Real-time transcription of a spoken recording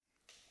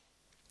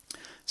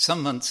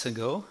Some months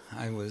ago,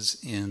 I was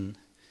in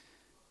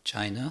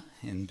China,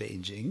 in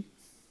Beijing,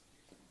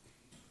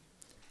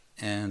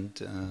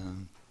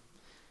 and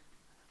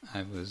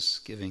I was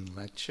giving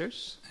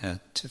lectures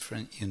at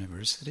different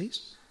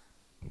universities.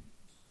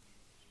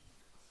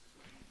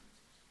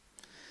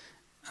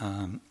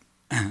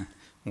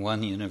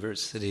 One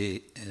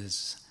university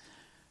is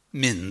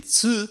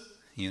Minzi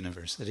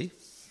University,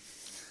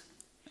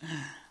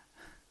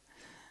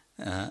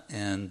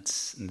 and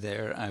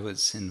there I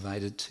was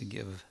invited to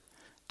give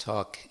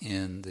talk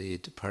in the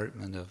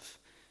Department of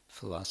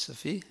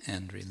Philosophy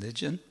and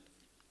Religion.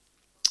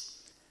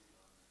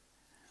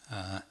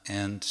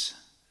 And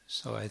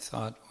so I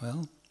thought,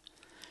 well,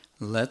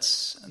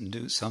 let's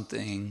do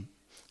something,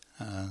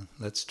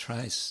 let's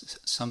try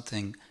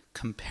something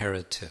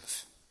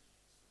comparative.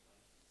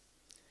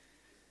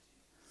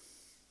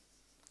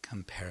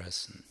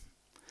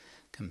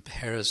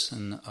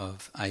 Comparison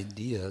of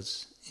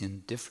ideas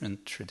in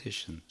different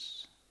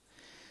traditions.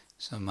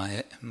 So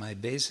my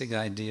basic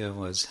idea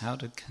was how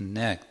to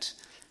connect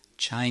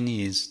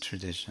Chinese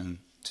tradition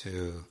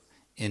to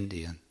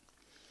Indian.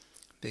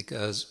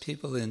 Because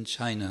people in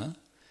China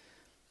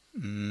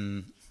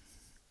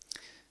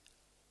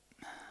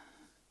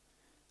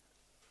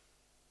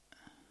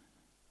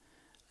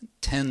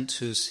tend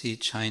to see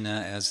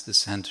China as the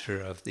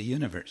center of the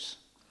universe.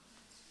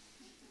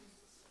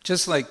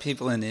 Just like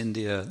people in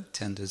India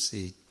tend to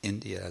see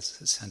India as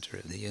the center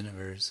of the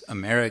universe.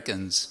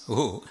 Americans,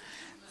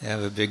 they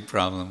have a big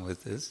problem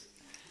with this.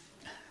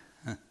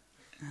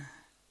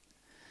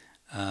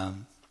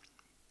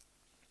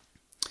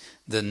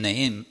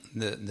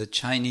 The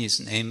Chinese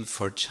name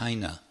for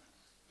China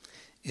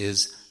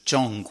is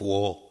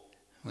Zhongguo,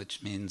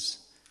 which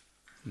means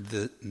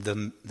the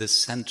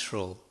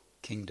central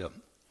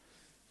kingdom.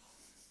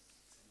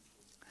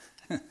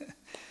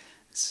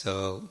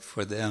 So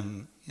for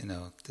them,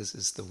 this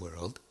is the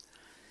world.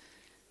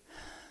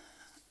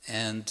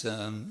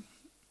 And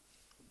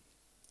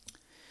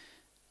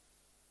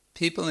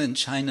people in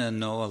China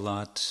know a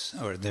lot,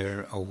 or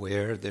they're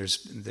aware.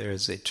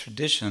 There's a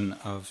tradition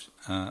of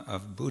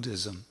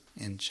Buddhism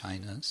in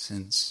China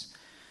since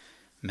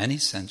many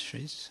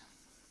centuries,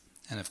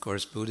 and of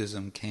course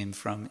Buddhism came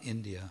from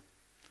India.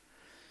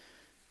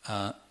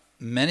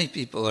 Many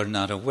people are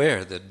not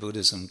aware that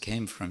Buddhism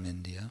came from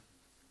India,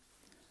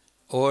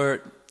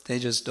 or they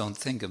just don't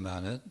think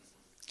about it,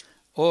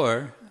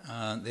 or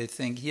they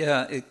think,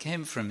 yeah, it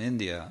came from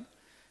India,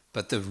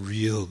 but the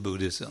real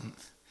Buddhism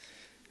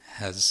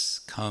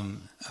has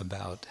come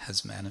about,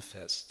 has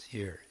manifest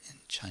here in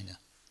China.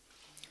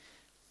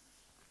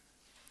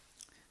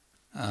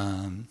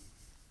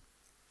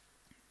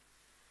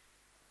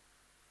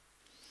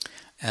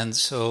 And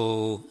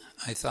so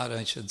I thought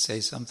I should say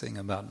something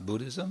about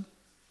Buddhism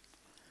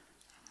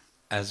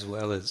as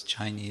well as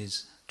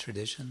Chinese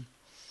tradition.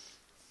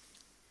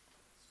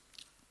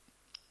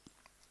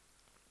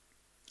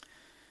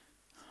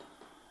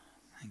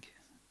 Thank you.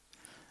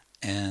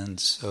 And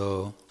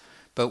so,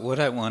 but what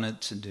I wanted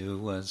to do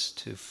was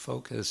to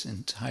focus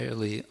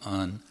entirely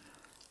on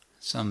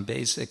some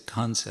basic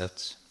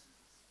concepts.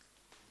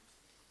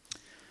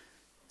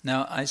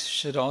 Now, I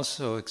should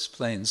also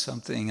explain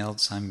something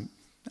else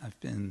I've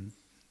been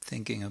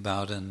thinking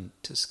about and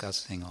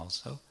discussing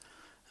also.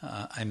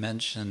 I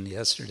mentioned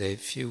yesterday, a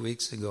few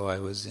weeks ago, I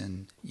was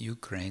in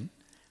Ukraine.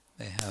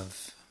 They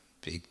have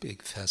a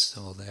big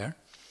festival there.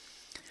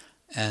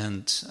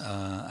 And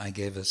I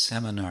gave a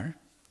seminar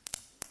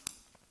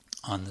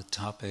on the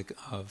topic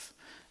of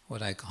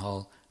what I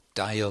call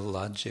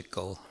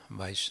dialogical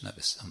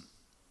Vaishnavism.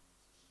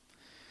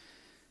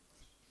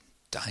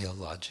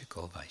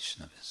 Dialogical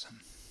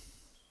Vaishnavism.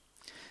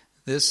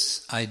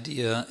 This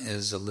idea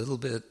is a little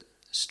bit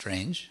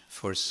strange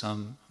for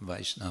some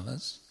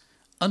Vaishnavas,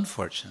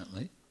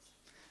 unfortunately,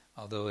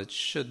 although it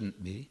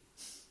shouldn't be,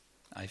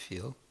 I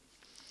feel.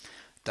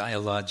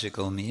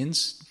 Dialogical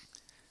means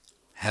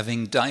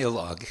having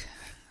dialogue.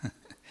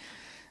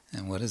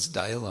 And what is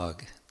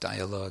dialogue?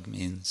 Dialogue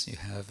means you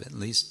have at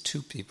least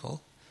two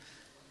people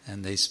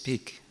and they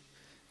speak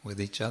with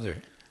each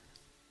other.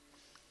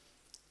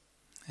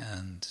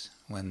 And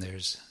when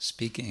there's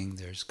speaking,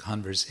 there's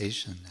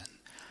conversation, and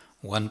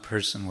one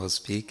person will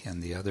speak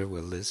and the other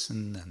will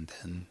listen, and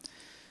then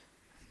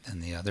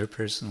the other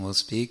person will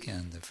speak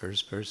and the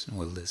first person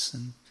will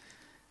listen,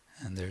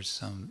 and there's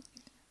some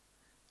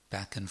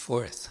back and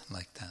forth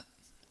like that.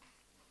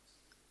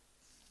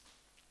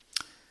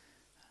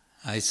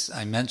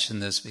 I mention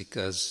this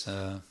because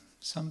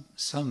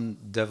some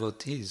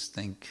devotees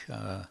think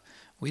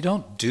we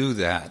don't do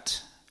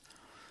that.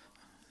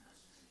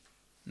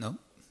 No?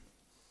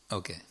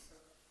 Okay,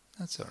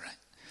 that's all right.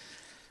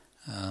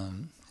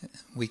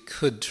 We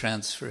could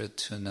transfer it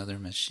to another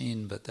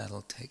machine, but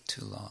that'll take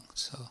too long,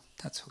 so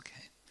that's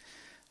okay.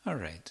 All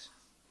right.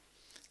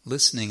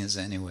 Listening is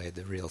anyway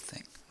the real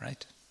thing,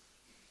 right?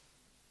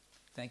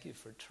 Thank you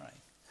for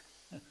trying.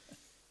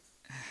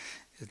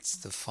 It's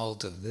the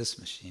fault of this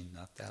machine,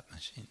 not that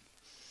machine.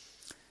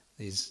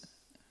 These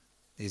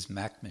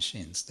Mac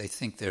machines, they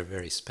think they're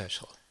very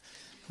special.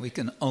 We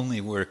can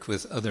only work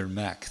with other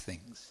Mac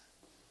things.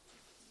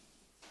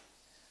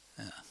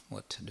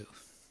 What to do.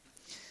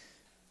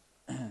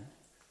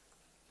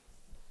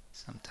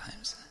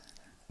 Sometimes.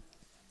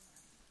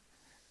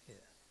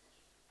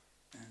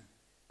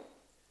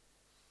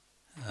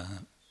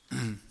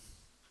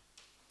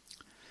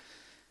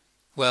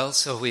 Well,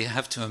 so we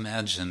have to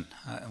imagine.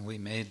 We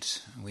made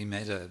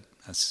a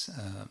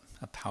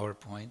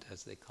PowerPoint,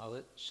 as they call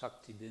it,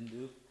 Shakti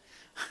Bindu.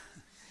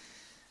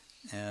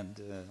 And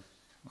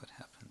what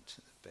happened to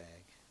the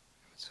bag?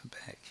 There's a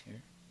bag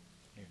here.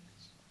 Here it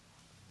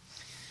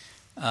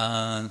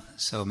is.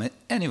 So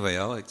anyway,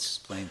 I'll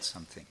explain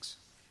some things.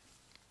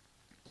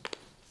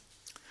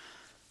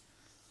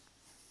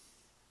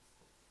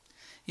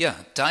 Yeah,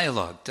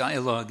 dialogue.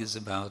 Dialogue is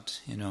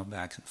about,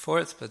 back and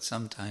forth, but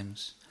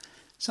sometimes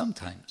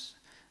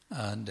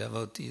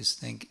devotees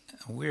think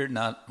we're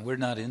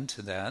not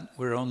into that.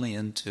 We're only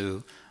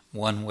into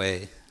one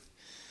way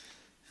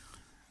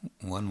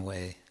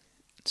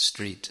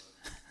street.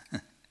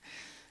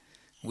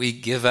 We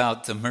give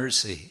out the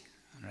mercy,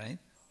 right?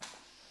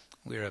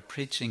 We're a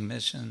preaching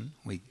mission.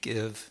 We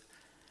give,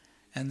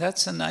 and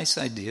that's a nice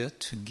idea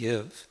to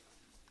give.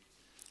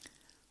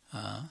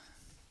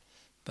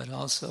 But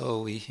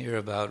also we hear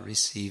about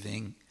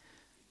receiving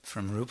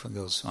from Rupa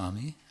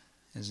Goswami,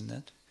 isn't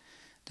it?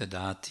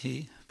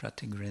 Dadati,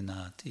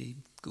 pratigrinati,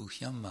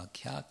 guhyam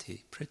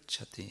makhyati,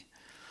 prichati.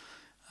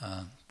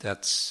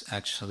 That's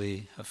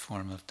actually a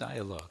form of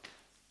dialogue.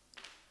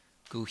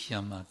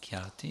 Guhyam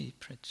makhyati,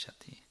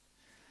 prichati.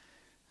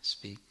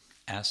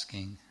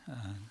 Asking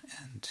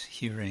and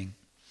hearing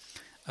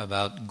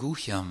about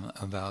guhyam,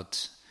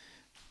 about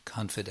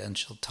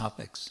confidential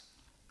topics.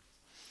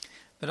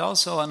 But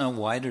also on a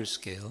wider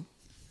scale.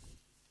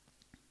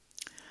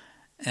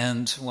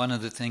 And one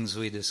of the things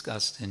we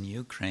discussed in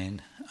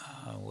Ukraine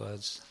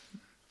was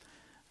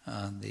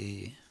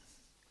the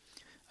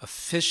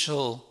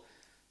official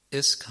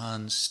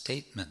ISKCON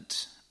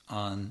statement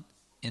on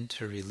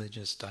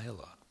interreligious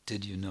dialogue.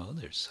 Did you know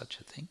there's such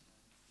a thing?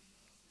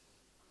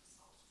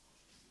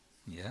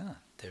 Yeah,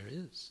 there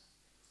is.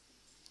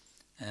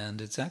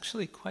 And it's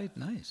actually quite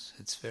nice.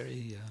 It's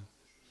very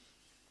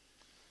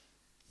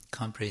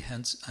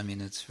comprehensive. I mean,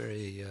 it's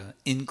very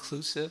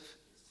inclusive,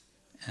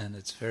 and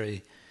it's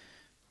very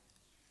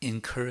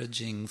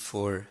encouraging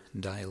for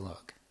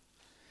dialogue.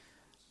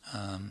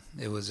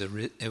 It was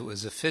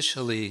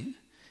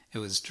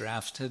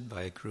drafted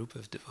by a group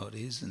of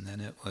devotees, and then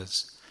it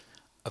was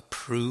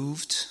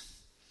approved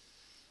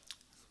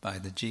by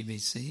the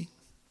GBC.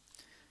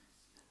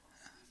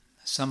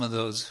 Some of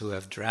those who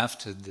have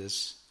drafted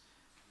this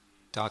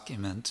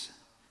document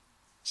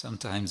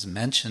sometimes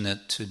mention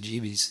it to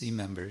GBC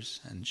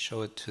members and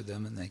show it to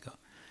them, and they go,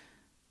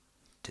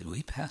 "Did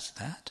we pass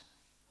that?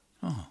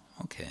 Oh,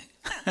 okay."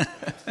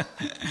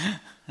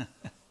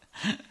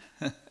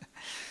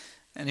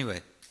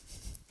 Anyway,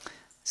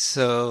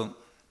 so,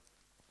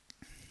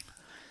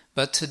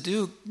 but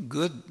to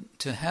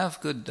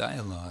have good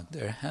dialogue,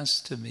 there has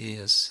to be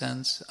a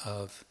sense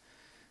of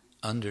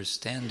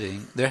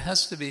understanding. There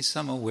has to be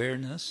some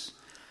awareness.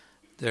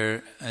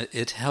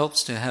 It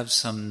helps to have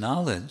some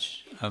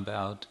knowledge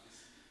about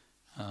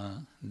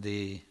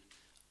the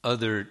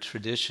other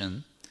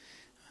tradition.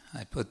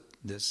 I put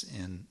this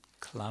in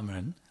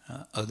Klammern,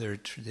 other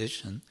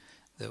tradition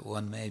that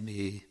one may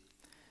be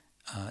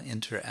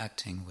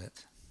interacting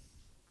with.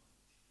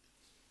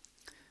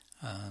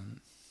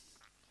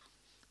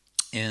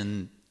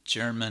 In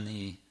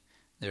Germany,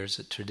 there's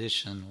a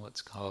tradition,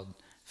 what's called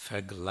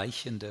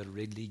Vergleichende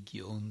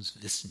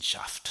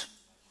Religionswissenschaft.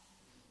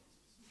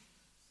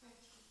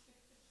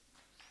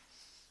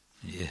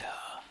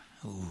 Yeah.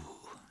 Ooh.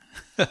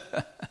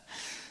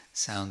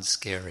 Sounds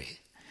scary.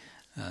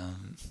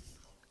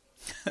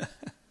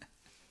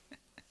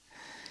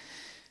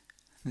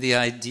 The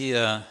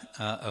idea,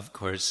 of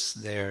course,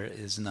 there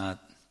is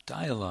not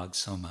dialogue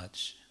so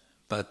much,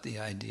 but the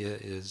idea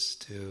is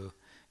to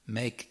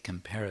make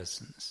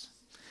comparisons.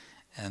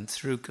 And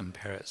through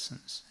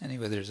comparisons.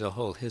 Anyway, there's a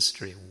whole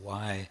history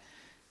why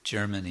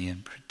Germany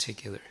in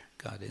particular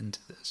got into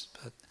this.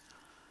 But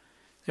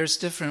there's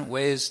different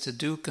ways to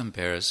do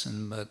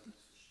comparison, but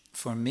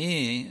for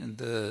me,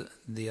 the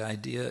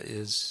idea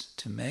is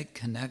to make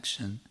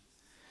connection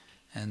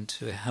and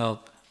to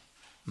help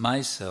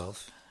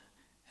myself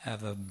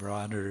have a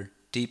broader,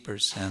 deeper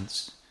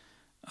sense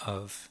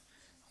of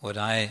what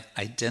I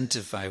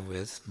identify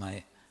with,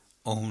 my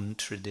own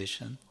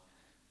tradition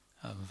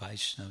of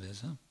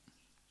Vaishnavism,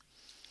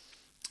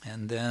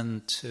 and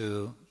then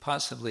to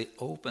possibly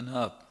open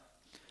up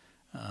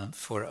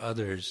for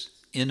others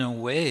in a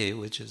way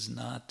which is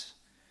not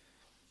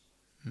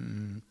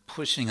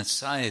pushing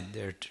aside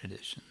their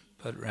tradition,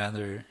 but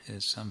rather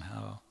is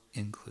somehow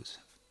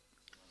inclusive.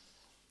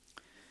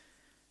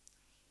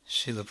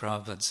 Srila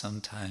Prabhupada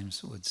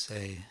sometimes would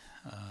say,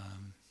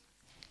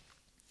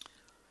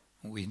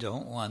 we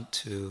don't want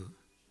to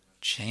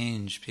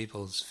change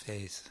people's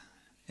faith.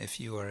 If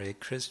you are a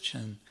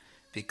Christian,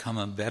 become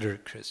a better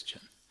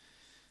Christian.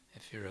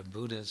 If you're a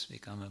Buddhist,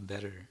 become a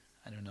better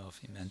I don't know if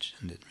he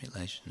mentioned it in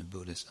relation to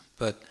Buddhism,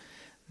 but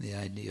the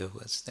idea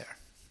was there.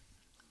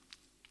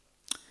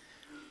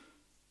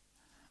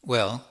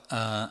 Well,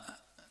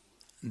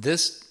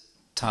 this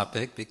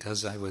topic,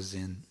 because I was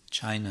in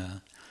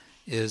China,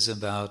 is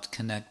about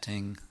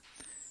connecting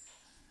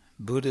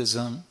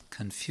Buddhism,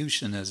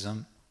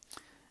 Confucianism,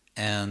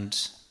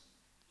 and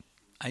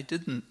I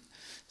didn't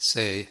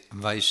say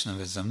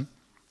Vaishnavism.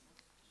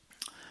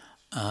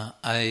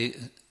 I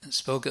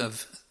spoke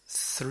of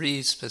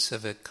 3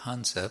 specific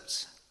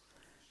concepts: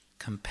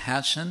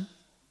 compassion,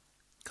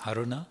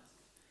 karuna,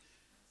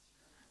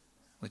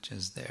 which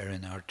is there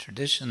in our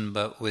tradition,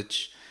 but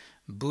which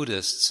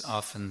Buddhists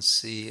often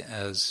see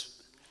as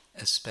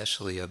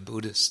especially a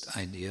Buddhist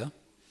idea.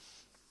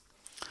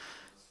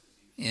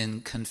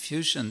 In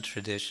Confucian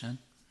tradition,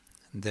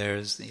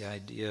 there's the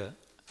idea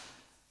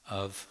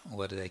of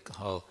what they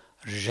call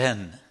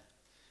Ren.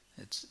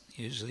 It's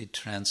usually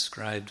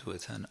transcribed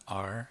with an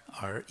R,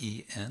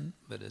 R-E-N,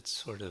 but it's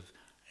sort of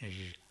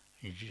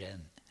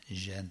Ren.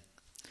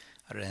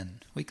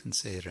 We can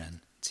say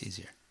Ren, it's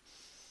easier.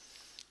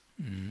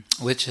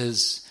 Which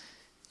is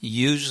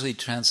usually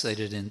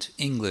translated into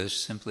English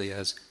simply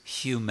as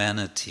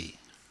humanity.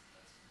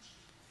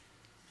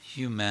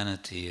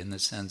 Humanity in the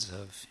sense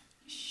of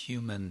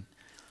human,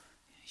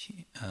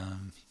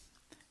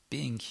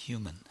 being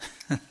human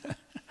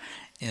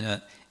in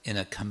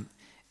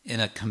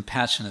a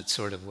compassionate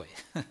sort of way.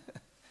 I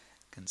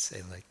can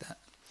say like that.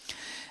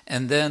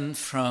 And then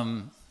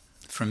from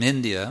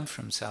India,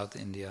 from South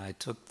India, I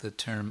took the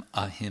term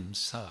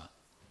ahimsa.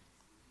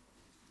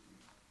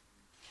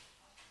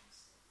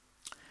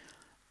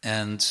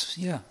 And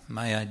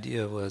my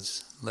idea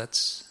was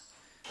let's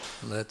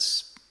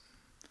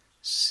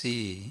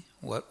see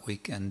what we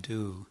can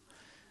do,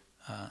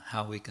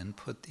 how we can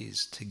put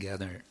these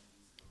together,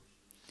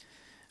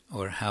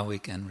 or how we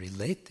can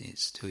relate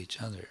these to each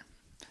other.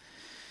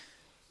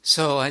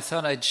 So I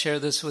thought I'd share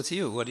this with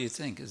you. What do you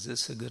think? Is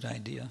this a good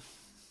idea?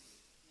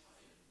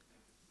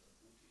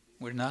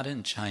 We're not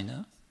in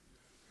China.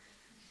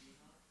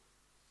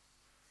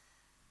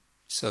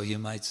 So you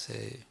might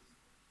say,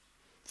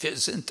 wir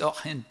sind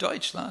doch in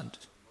Deutschland.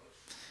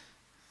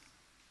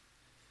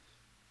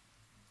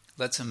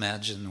 Let's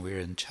imagine we're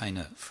in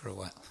China for a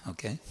while,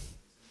 okay?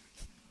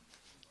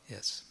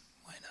 Yes,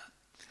 why not?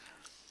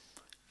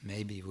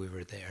 Maybe we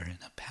were there in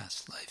a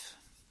past life.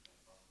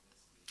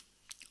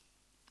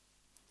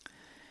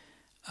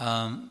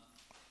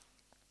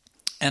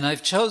 And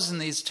I've chosen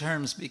these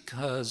terms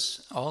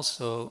because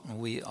also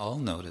we all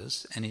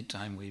notice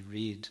anytime we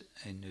read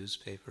a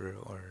newspaper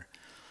or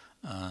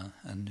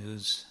a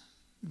news,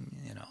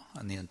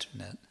 on the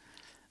internet,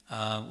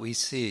 we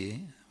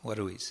see, what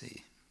do we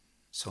see?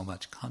 So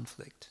much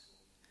conflict,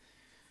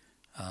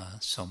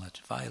 so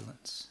much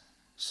violence,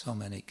 so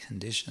many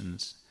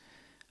conditions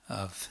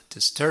of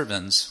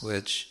disturbance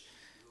which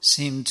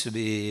seem to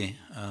be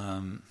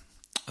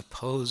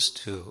opposed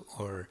to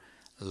or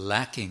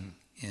lacking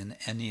in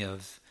any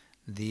of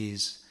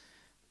these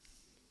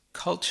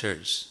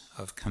cultures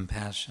of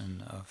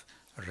compassion, of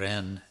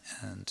Ren,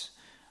 and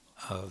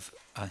of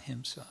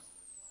ahimsa.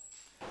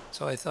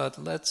 So I thought,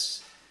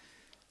 let's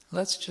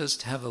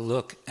just have a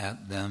look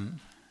at them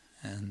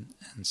and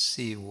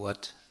see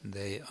what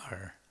they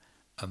are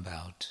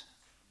about.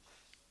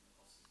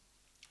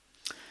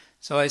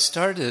 So I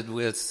started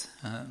with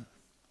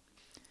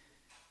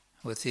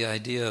the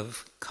idea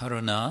of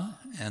karuna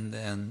and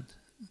then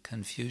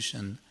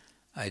Confucian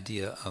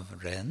idea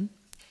of Ren.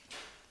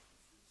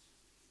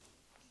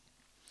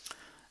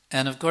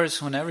 And of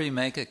course, whenever you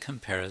make a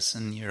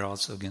comparison, you're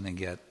also going to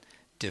get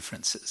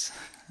differences.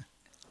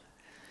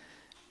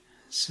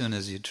 As soon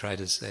as you try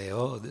to say,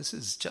 oh, this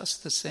is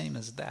just the same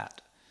as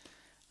that,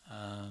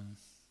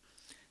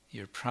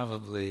 you're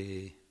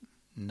probably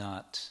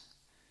not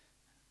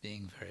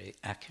being very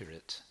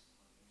accurate.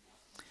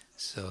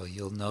 So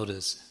you'll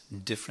notice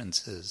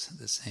differences at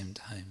the same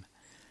time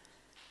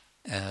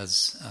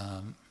as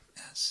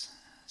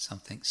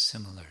something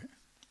similar.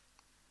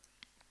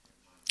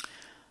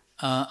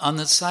 On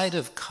the side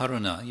of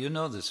karuna, you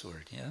know this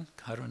word, yeah?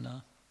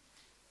 Karuna.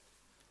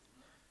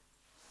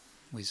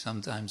 We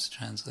sometimes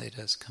translate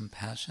as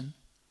compassion.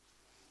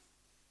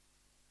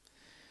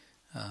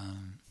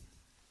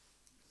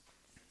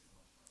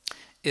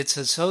 It's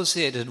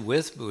associated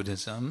with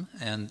Buddhism,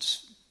 and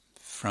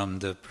from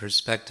the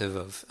perspective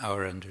of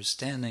our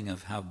understanding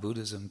of how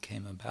Buddhism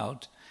came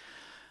about,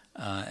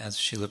 as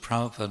Srila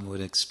Prabhupada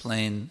would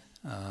explain,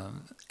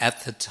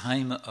 at the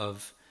time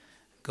of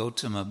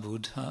Gautama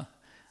Buddha,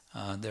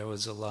 there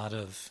was a lot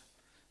of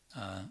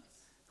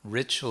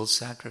ritual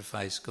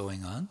sacrifice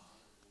going on,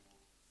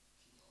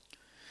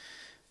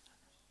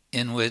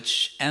 in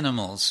which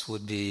animals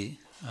would be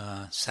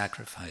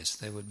sacrificed,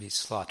 they would be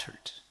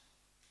slaughtered.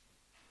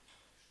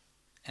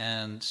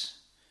 And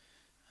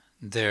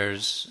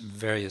there's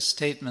various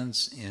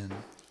statements in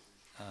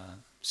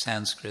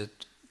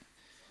Sanskrit,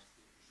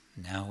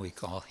 now we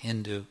call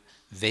Hindu,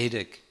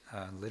 Vedic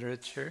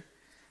literature,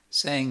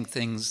 saying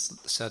things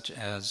such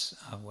as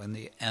when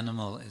the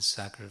animal is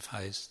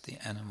sacrificed, the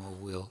animal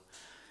will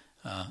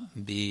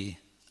be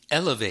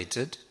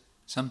elevated.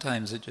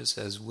 Sometimes it just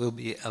says will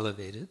be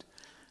elevated.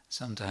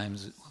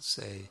 Sometimes it will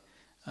say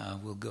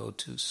will go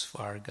to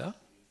Svarga.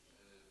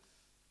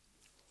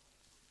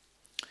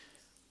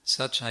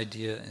 Such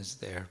idea is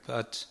there,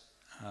 but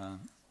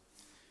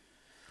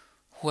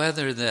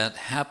whether that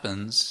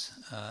happens,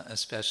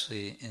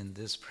 especially in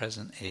this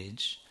present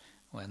age,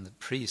 when the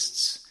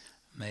priests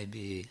may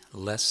be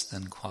less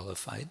than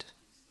qualified,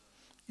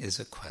 is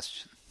a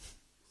question.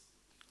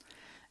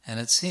 And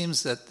it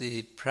seems that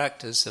the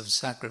practice of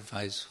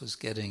sacrifice was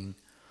getting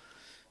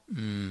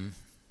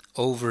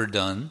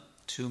overdone.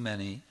 Too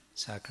many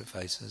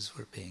sacrifices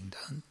were being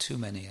done, too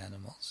many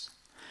animals.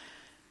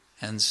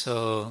 And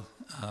so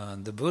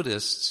the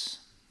Buddhists,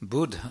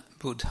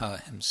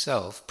 Buddha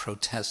himself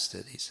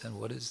protested. He said,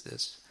 what is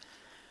this?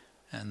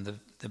 And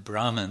the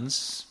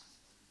Brahmins,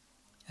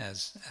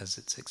 as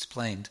it's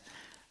explained,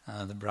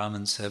 the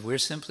Brahmins said, we're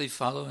simply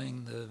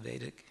following the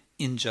Vedic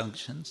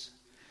injunctions.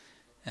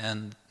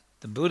 And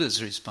the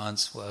Buddha's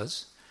response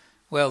was,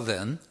 well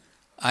then,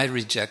 I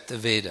reject the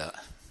Veda.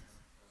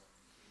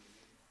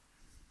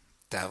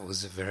 That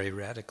was a very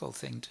radical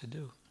thing to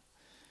do.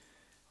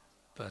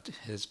 But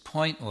his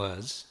point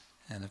was,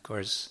 and of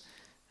course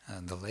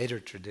the later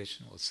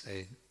tradition will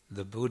say,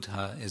 the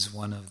Buddha is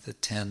one of the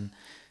 10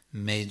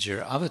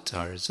 major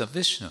avatars of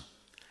Vishnu.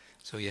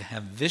 So you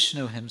have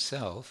Vishnu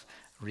himself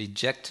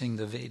rejecting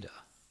the Veda.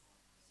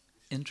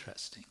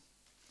 Interesting.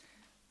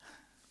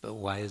 But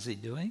why is he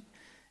doing?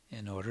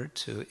 In order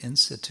to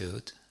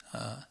institute,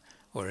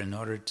 or in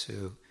order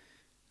to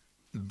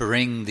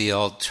bring the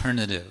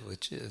alternative,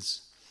 which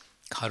is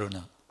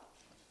karuna.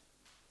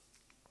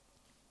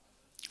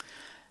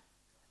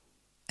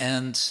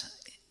 And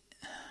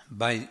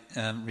by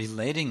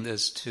relating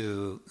this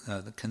to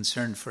the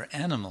concern for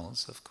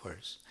animals, of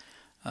course,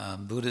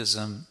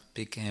 Buddhism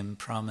became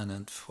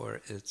prominent for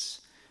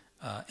its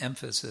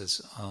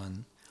emphasis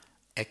on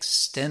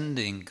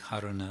extending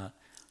karuna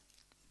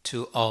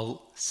to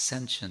all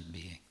sentient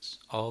beings,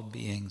 all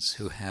beings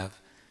who have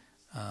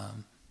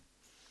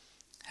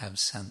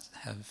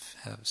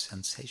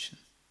sensation,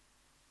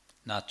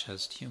 not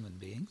just human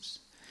beings,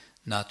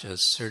 not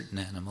just certain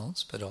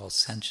animals, but all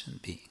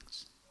sentient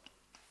beings.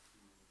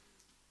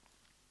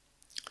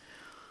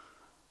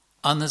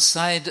 On the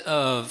side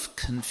of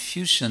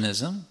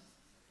Confucianism,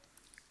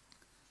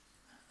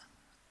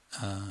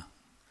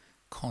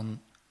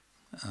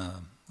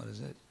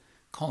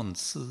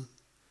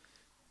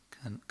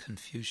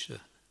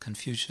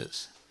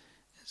 Confucius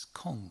is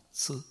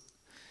Kongzi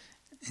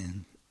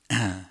in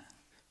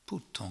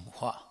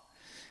Putonghua,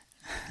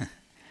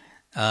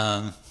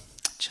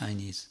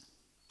 Chinese.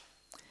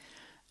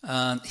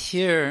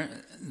 Here,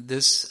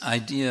 this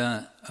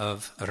idea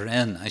of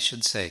Ren, I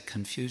should say,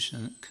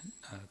 Confucius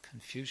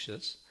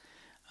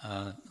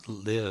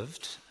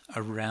lived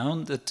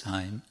around the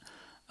time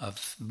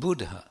of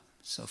Buddha,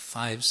 so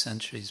 5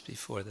 centuries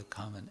before the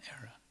Common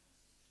Era.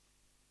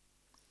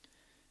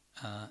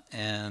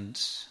 And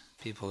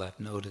people have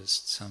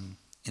noticed some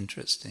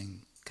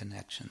interesting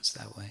connections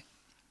that way.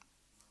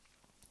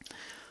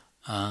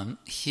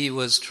 He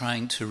was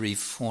trying to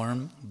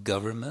reform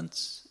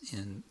governments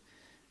in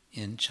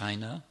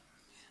China.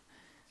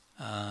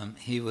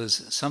 He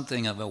was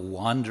something of a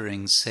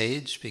wandering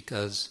sage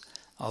because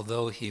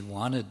although he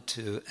wanted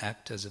to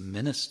act as a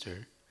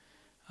minister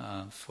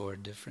for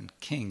different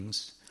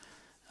kings,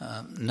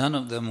 none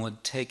of them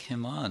would take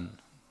him on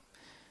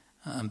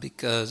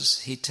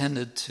because he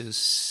tended to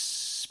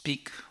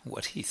speak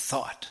what he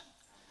thought.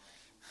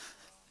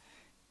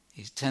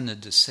 He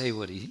tended to say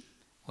what he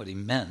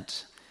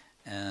meant,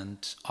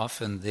 and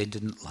often they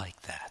didn't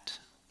like that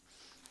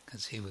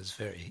because he was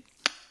very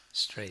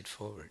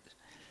straightforward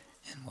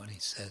in what he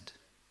said.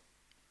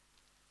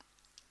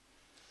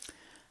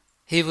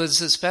 He was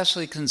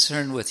especially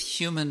concerned with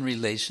human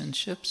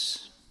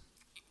relationships,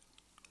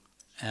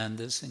 and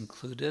this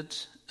included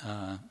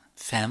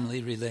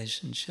family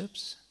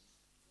relationships,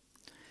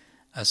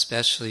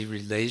 especially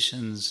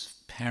relations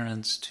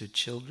parents to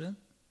children,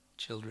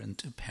 children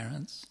to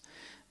parents.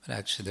 But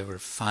actually there were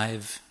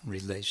 5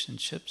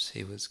 relationships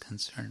he was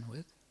concerned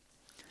with.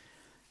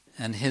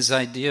 And his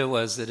idea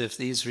was that if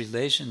these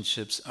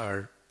relationships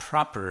are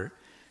proper,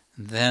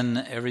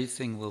 then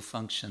everything will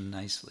function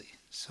nicely.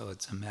 So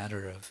it's a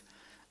matter of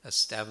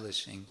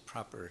establishing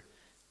proper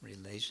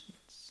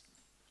relations.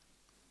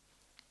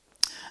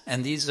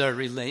 And these are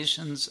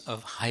relations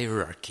of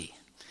hierarchy.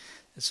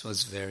 This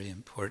was very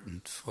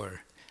important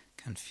for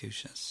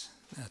Confucius,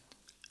 that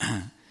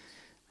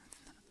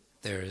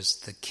there is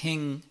the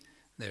king,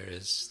 there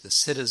is the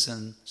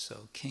citizen,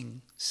 so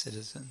king,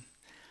 citizen.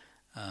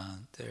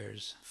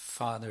 There's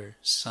father,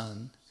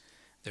 son.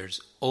 There's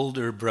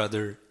older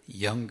brother,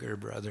 younger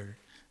brother,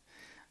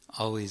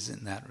 always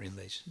in that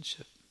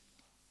relationship.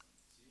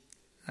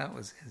 That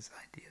was his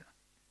idea.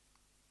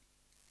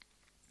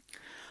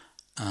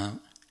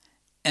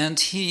 And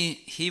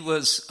he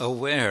was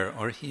aware,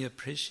 or he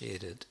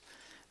appreciated,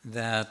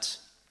 that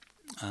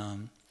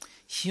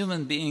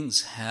human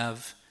beings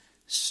have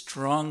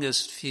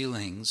strongest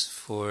feelings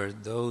for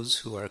those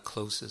who are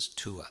closest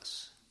to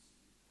us.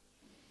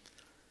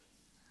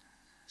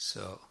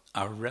 So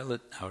our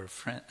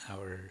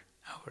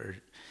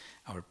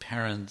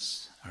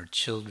parents, our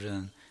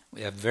children,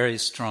 we have very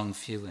strong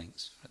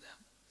feelings for them.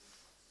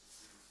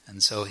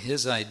 And so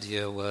his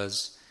idea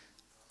was,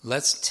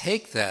 let's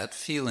take that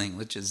feeling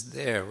which is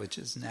there, which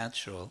is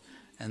natural,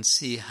 and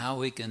see how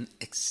we can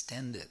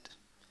extend it,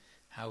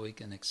 how we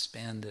can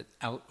expand it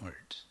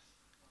outward.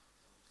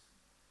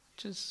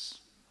 Which is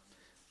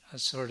a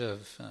sort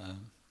of,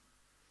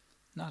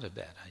 not a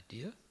bad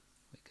idea,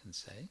 we can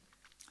say.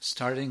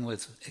 Starting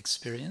with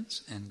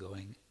experience and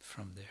going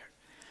from there.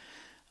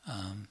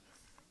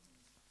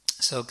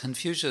 So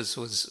Confucius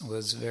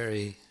was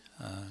very,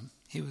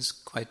 he was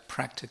quite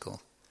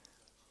practical.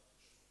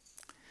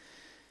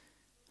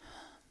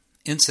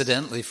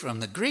 Incidentally, from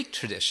the Greek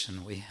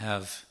tradition, we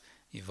have,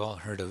 you've all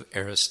heard of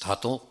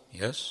Aristotle,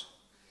 yes?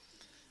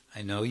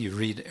 I know you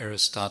read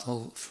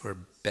Aristotle for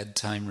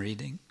bedtime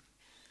reading.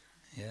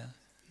 Yeah?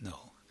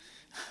 No.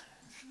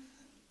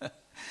 A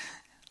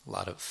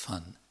lot of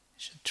fun. You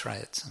should try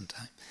it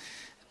sometime.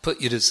 Put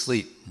you to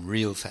sleep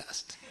real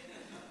fast.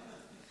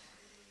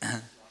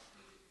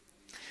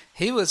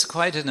 He was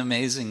quite an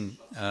amazing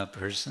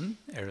person,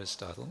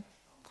 Aristotle,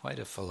 quite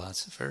a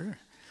philosopher.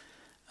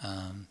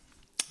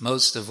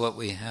 Most of what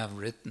we have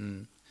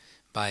written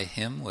by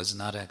him was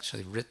not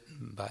actually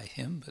written by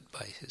him, but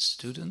by his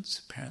students,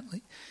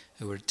 apparently,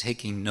 who were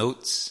taking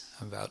notes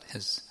about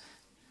his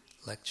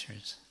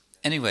lectures.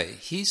 Anyway,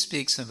 he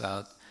speaks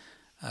about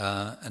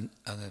a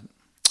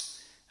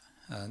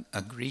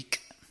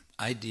Greek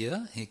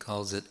idea. He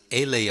calls it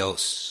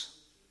eleos.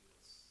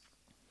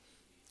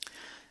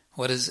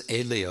 What is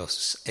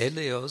eleos?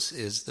 Eleos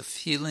is the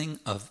feeling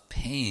of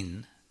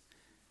pain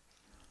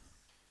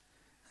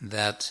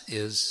that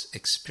is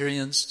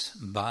experienced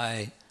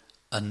by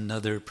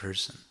another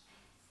person.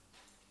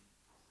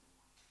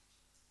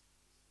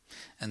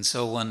 And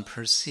so one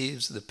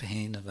perceives the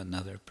pain of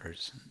another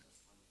person.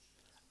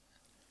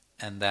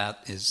 And that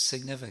is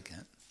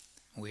significant.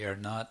 We are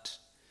not,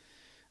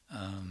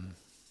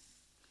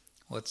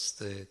 what's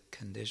the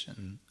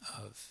condition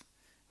of,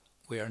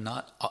 we are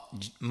not,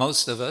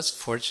 most of us,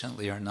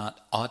 fortunately, are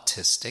not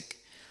autistic.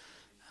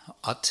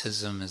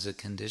 Autism is a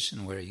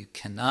condition where you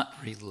cannot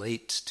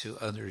relate to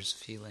others'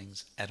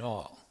 feelings at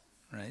all,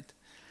 right?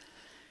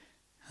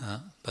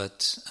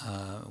 But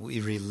we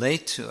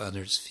relate to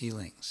others'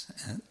 feelings.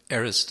 And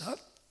Aristotle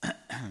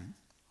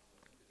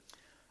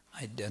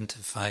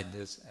identified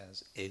this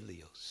as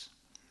eleos.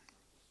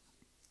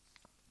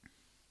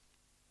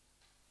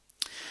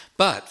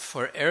 But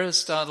for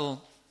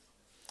Aristotle,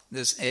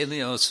 this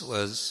eleos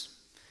was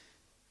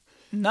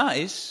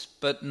nice,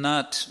 but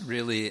not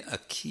really a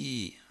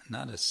key,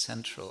 not a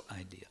central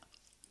idea.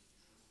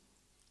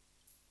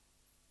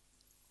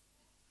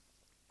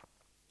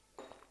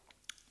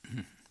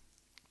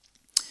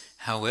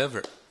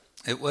 However,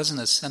 it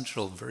wasn't a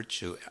central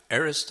virtue.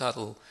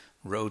 Aristotle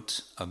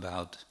wrote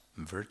about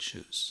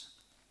virtues.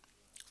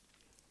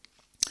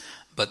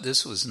 But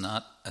this was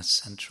not a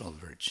central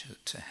virtue,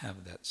 to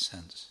have that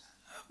sense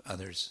of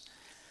others.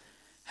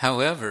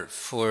 However,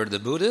 for the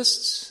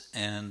Buddhists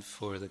and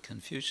for the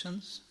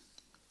Confucians,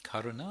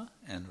 karuna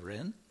and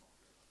ren,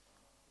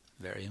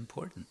 very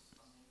important.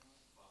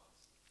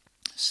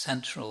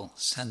 Central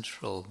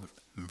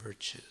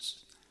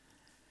virtues.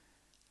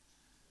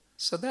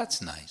 So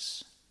that's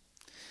nice.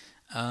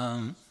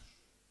 A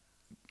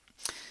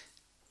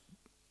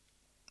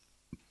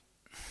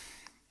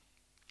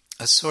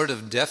sort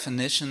of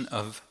definition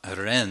of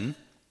ren,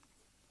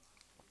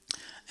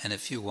 and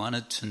if you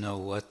wanted to know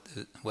what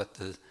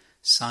the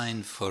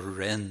sign for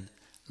ren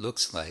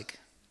looks like,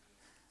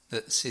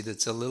 that's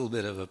a little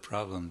bit of a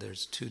problem.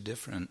 There's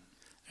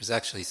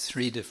actually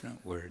 3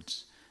 different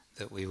words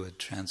that we would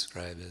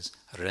transcribe as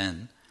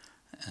ren,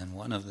 and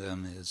one of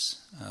them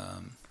is,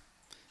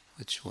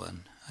 which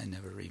one? I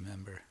never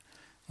remember.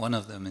 One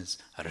of them is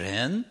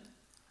ren,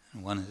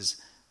 and one is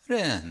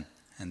ren,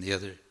 and the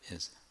other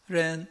is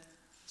ren,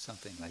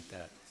 something like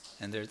that.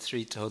 And they're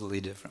 3 totally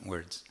different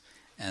words,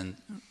 and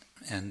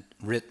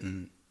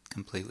written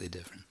completely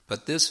different.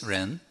 But this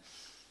ren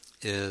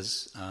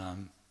is,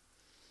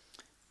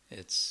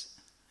 it's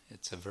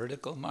a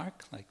vertical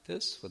mark like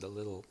this with a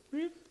little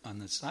on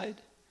the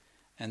side,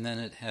 and then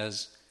it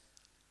has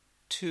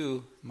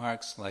 2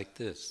 marks like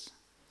this,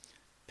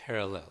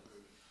 parallel.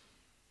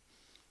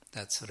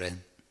 That's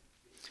ren.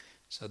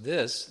 So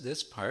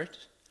this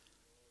part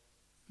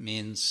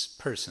means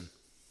person.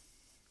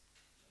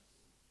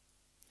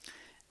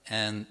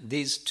 And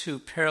these 2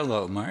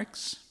 parallel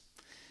marks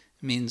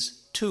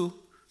means two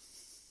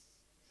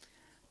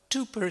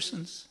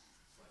persons.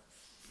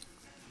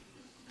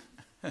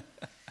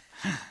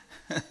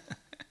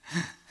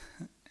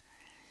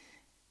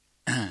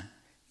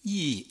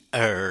 Yi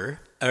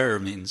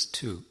means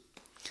 2.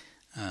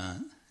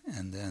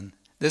 And then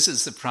this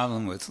is the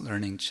problem with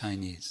learning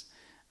Chinese,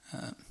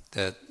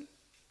 that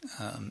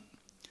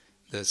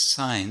the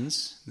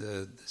signs,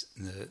 the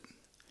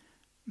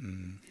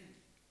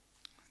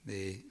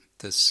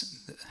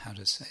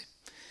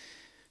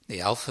the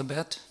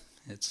alphabet.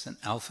 It's an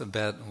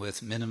alphabet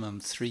with minimum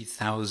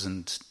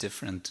 3,000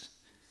 different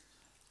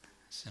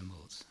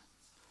symbols.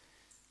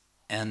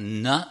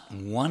 And not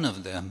one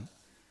of them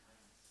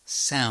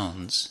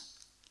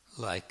sounds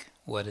like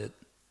what it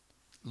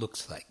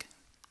looks like.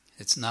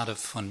 It's not a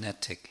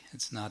phonetic.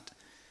 It's not.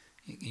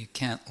 You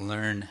can't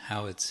learn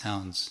how it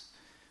sounds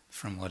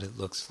from what it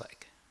looks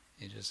like.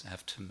 You just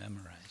have to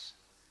memorize.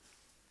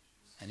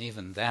 And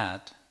even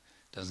that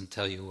doesn't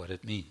tell you what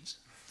it means.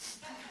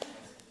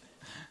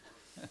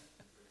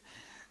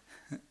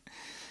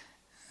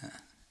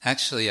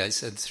 Actually, I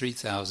said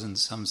 3,000,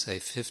 some say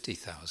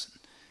 50,000.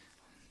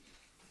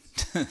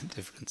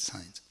 Different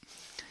signs.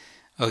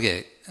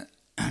 Okay,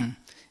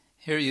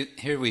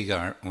 here we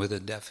are with a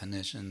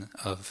definition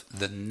of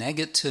the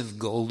negative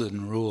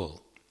golden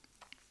rule.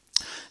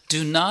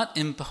 Do not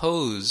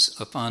impose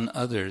upon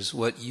others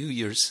what you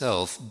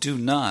yourself do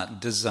not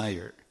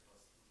desire.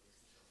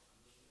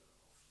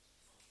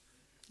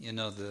 You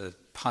know the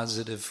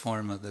positive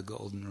form of the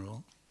golden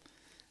rule?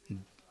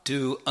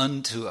 Do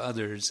unto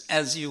others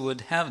as you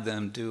would have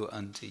them do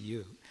unto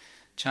you.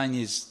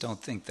 Chinese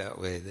don't think that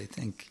way. They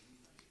think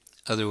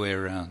other way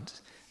around.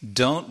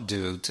 Don't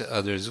do to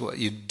others what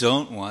you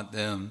don't want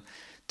them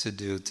to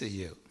do to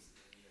you.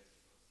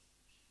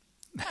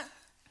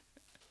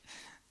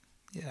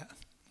 Yeah,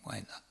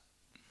 why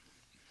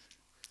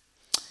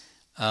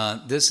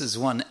not? This is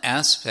one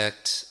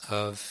aspect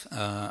of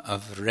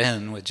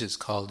Ren, which is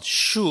called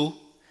Shu,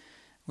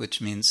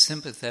 which means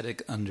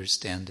sympathetic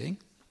understanding.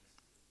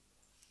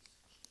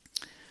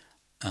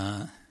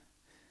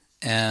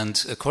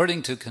 And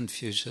according to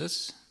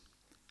Confucius,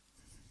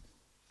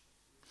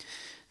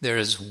 there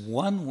is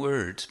one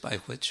word by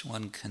which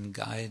one can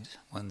guide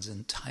one's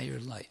entire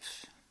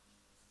life.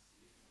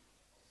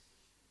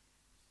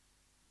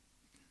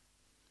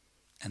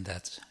 And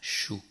that's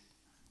Shu.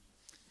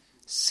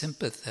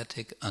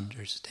 Sympathetic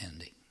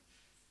understanding.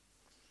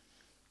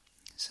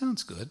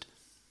 Sounds good.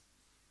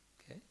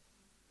 Okay.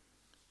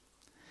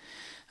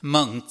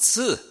 Meng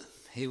Zi,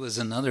 he was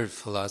another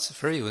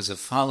philosopher. He was a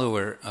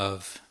follower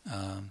of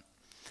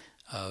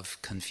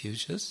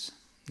Confucius,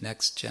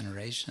 next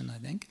generation, I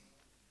think.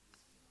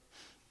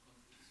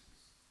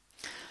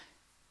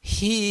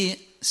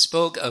 He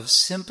spoke of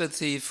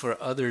sympathy for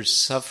others'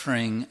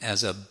 suffering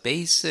as a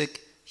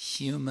basic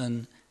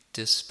human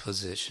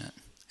disposition.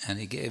 And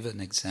he gave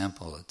an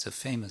example. It's a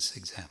famous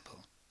example.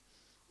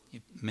 You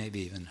maybe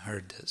even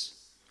heard this.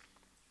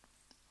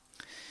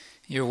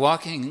 You're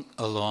walking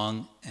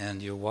along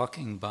and you're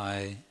walking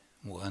by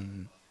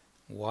one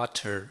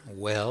water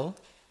well,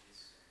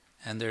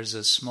 and there's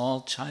a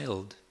small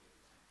child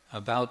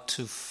about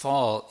to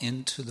fall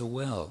into the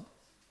well.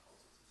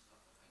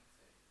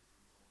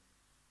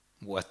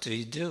 What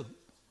do? Do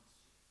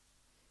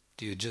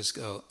you just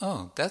go,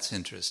 oh, that's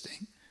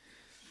interesting.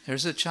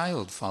 There's a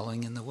child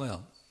falling in the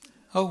well.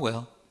 Oh,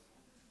 well,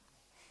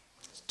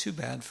 it's too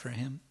bad for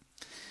him.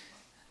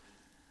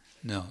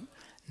 No.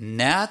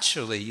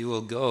 Naturally, you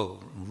will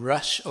go,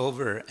 rush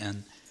over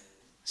and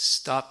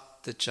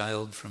stop the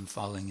child from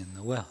falling in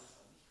the well.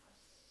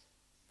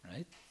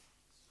 Right?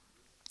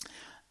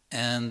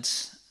 And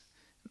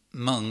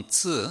Meng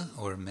Zi,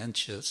 or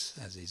Mencius,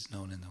 as he's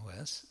known in the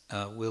West,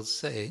 will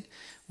say,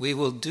 we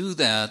will do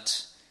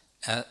that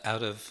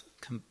out of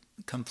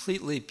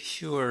completely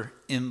pure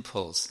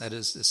impulse. That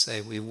is to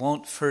say, we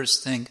won't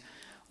first think,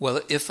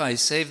 well, if I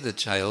save the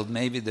child,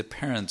 maybe the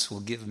parents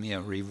will give me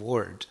a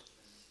reward.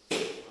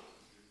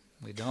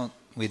 We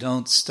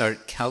don't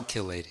start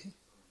calculating.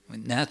 We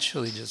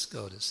naturally just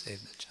go to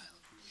save the child.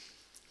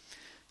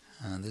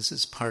 This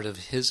is part of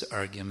his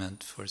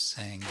argument for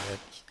saying that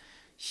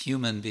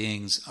human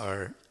beings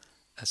are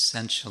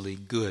essentially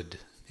good,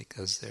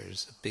 because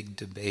there's a big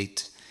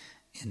debate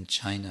in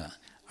China.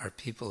 Are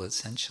people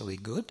essentially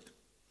good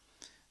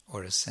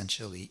or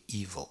essentially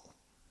evil?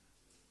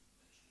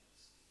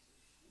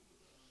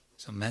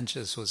 So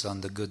Mencius was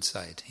on the good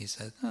side. He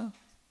said, oh.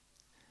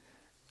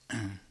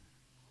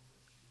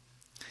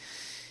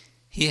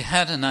 He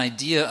had an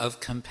idea of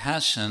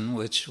compassion,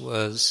 which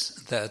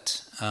was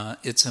that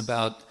it's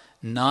about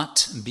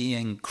not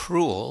being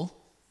cruel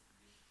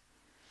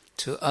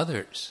to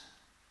others.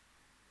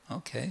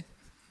 Okay,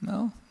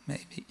 well,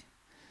 maybe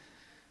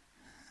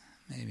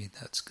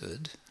that's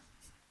good.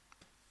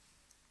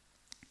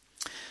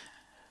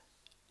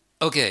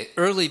 Okay,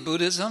 early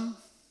Buddhism.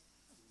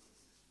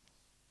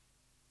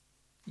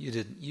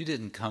 You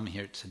didn't come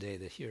here today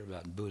to hear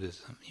about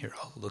Buddhism. You're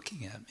all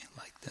looking at me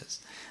like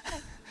this.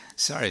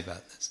 Sorry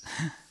about this.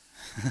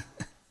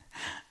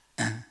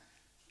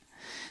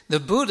 The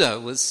Buddha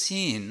was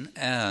seen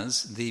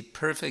as the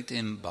perfect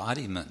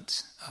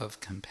embodiment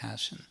of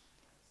compassion.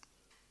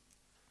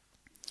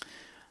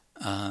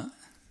 There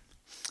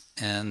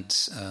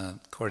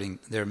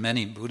are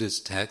many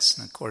Buddhist texts,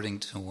 and according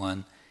to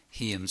one,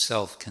 he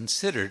himself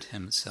considered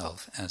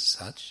himself as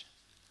such.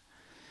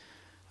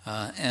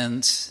 And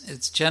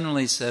it's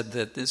generally said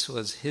that this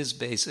was his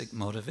basic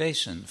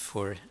motivation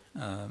for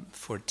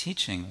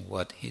teaching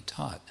what he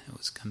taught. It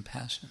was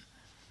compassion.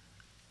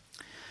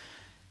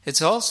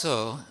 It's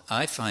also,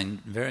 I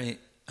find very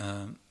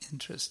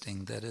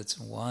interesting that it's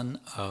one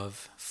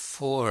of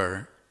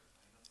 4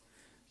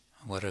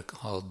 what are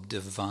called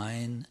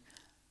divine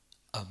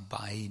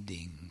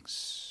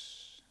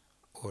abidings,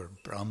 or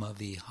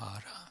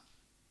Brahmavihara.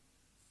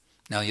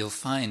 Now you'll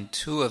find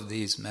 2 of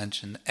these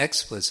mentioned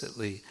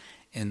explicitly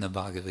in the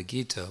Bhagavad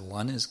Gita.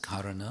 One is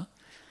Karuna,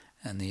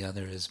 and the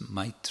other is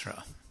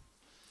Maitra,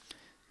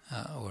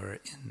 or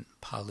in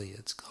Pali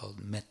it's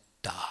called Metta.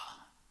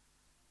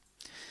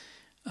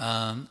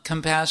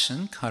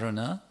 Compassion,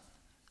 Karuna,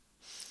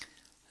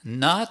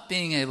 not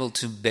being able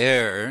to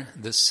bear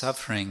the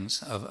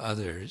sufferings of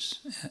others,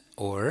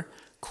 or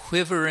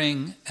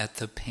quivering at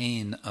the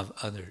pain of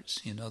others.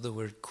 You know the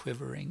word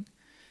quivering,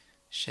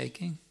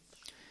 shaking?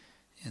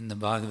 In the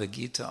Bhagavad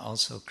Gita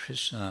also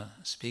Krishna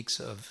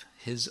speaks of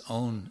his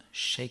own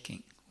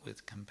shaking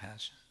with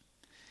compassion.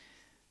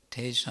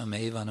 Tesham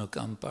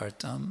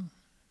evanukampartam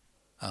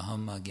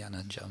aham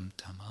agyanajam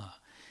tama.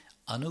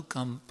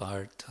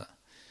 Anukamparta.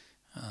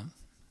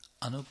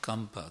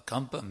 Anukampa.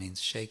 Kampa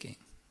means shaking.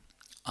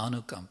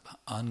 Anukampa,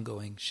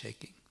 ongoing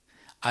shaking.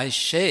 I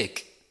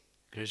shake,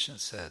 Krishna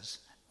says,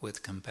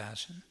 with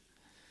compassion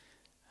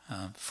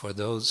for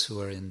those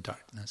who are in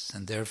darkness,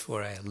 and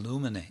therefore I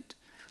illuminate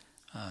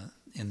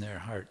in their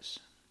hearts.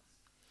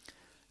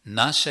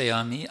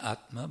 Nashayami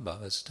atma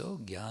bhavasto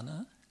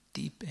jnana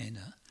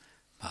deepena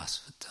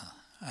bhasvata.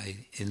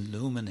 I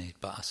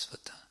illuminate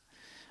bhasvata,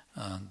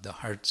 the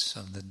hearts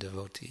of the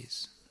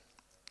devotees.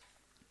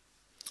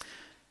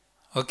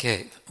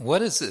 Okay,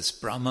 what is this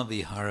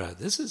Brahmavihara?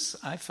 This is,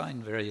 I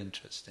find, very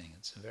interesting.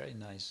 It's a very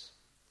nice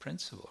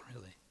principle,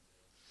 really.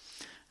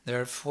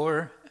 There are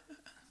four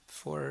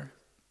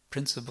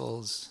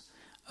principles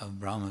of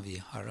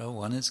Brahmavihara.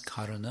 One is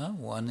Karuna,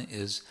 one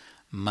is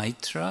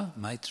Maitra.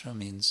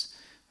 Maitra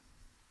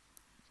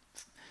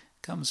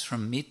comes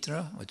from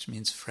Mitra, which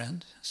means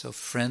friend, so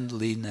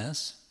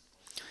friendliness.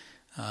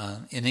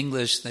 In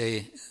English,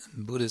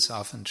 Buddhists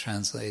often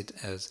translate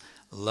as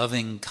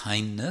loving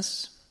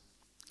kindness.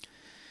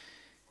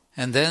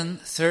 And then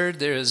third,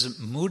 there is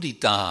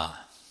mudita,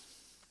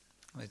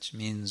 which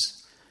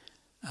means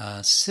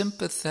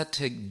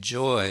sympathetic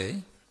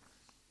joy,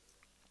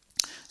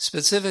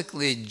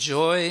 specifically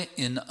joy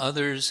in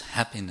others'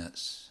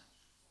 happiness.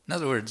 In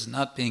other words,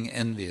 not being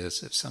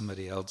envious if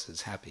somebody else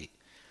is happy.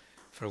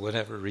 For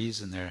whatever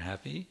reason they're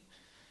happy,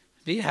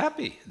 be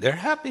happy. They're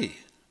happy.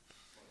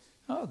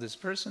 Oh, this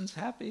person's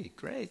happy.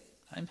 Great.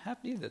 I'm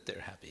happy that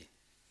they're happy.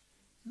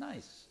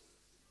 Nice.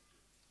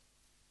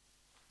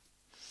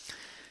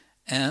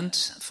 And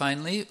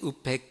finally,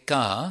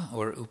 upekkha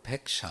or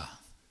upeksha,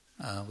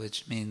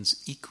 which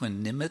means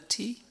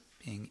equanimity,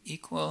 being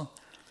equal.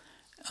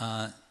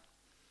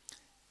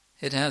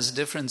 It has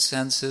different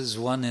senses.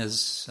 One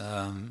is,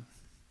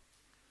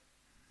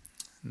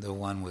 the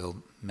one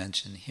we'll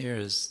mention here,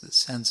 is the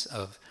sense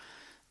of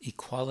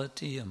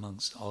equality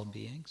amongst all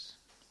beings.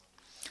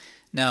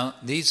 Now,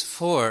 these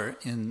 4,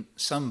 in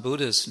some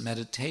Buddhist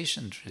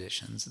meditation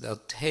traditions,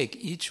 they'll take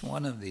each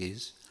one of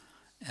these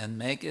and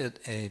make it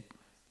a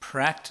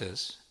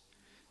practice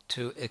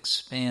to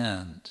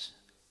expand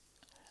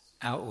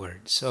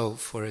outward. So,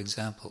 for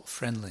example,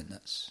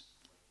 friendliness.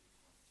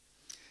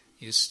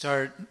 You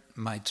start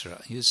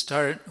Maitra. You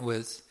start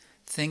with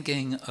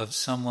thinking of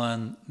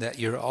someone that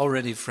you're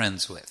already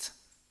friends with.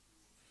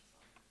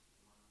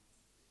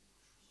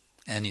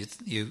 And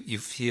you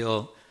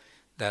feel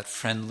that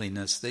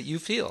friendliness that you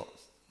feel.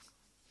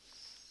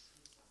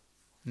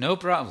 No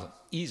problem.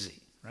 Easy,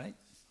 right?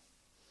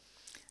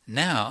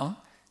 Now,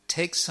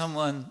 take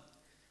someone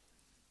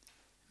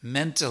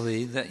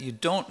mentally that you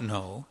don't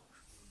know.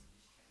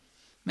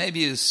 Maybe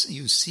you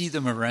see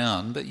them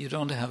around, but you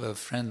don't have a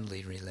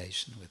friendly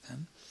relation with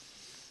them.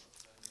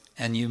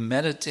 And you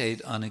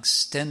meditate on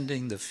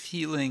extending the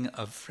feeling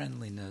of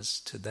friendliness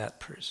to that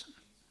person.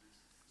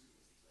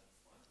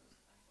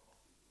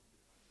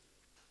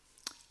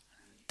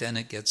 Then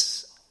it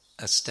gets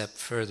a step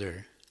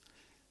further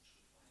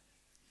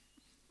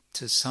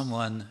to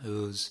someone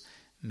who's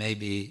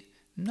maybe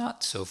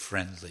not so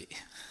friendly.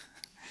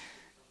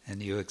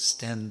 And you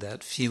extend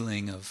that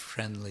feeling of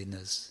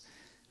friendliness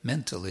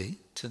mentally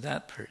to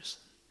that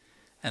person.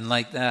 And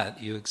like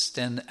that, you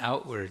extend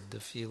outward the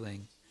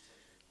feeling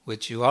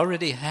which you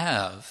already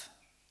have,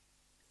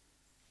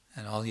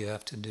 and all you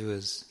have to do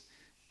is,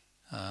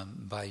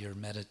 by your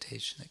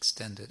meditation,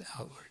 extend it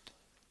outward.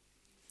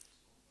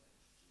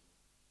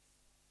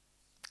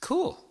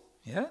 Cool,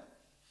 yeah?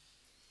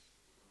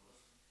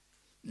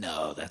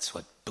 No, that's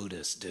what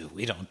Buddhists do.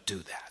 We don't do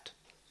that.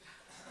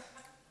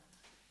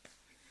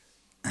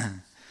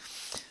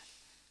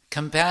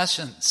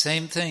 Compassion,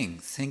 same thing.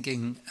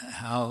 Thinking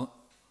how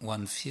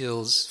one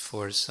feels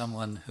for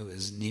someone who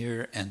is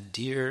near and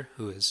dear,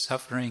 who is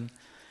suffering.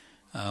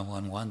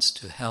 One wants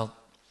to help.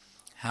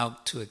 How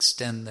to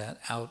extend that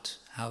out.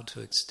 How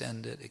to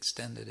extend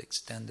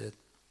it.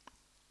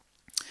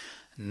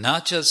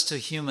 Not just to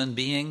human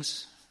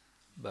beings,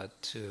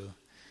 but to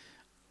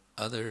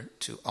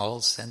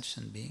all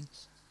sentient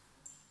beings.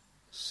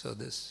 So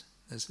this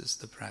This is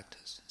the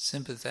practice.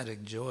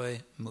 Sympathetic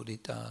joy,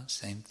 mudita,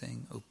 same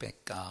thing,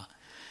 upekkha,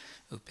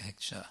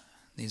 upeksha.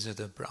 These are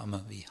the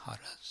Brahma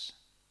Viharas.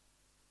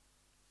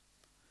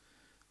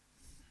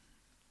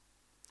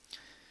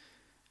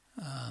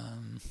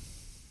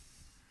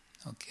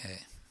 Okay.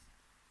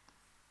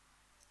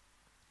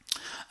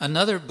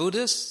 Another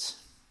Buddhist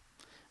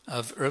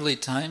of early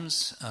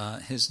times,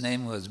 his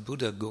name was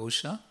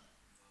Buddhaghosa.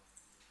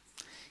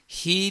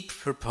 He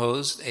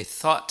proposed a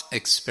thought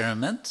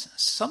experiment,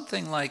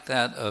 something like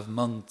that of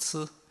Meng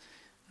Tzu.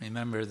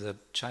 Remember the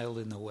child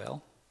in the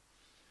well?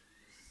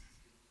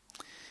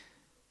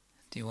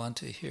 Do you want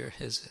to hear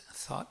his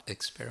thought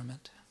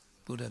experiment,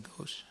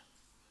 Buddhaghosa?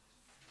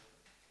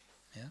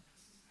 Yeah?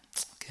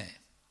 Okay.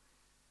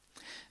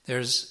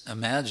 There's,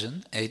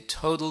 imagine, a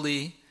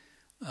totally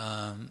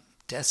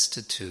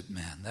destitute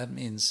man. That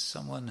means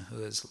someone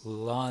who has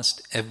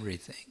lost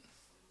everything.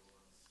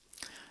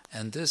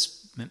 And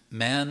this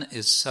man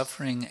is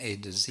suffering a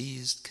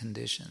diseased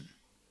condition.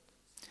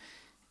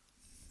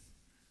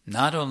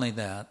 Not only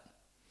that,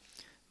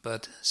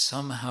 but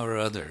somehow or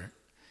other,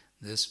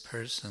 this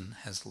person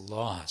has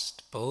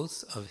lost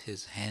both of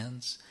his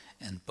hands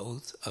and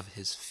both of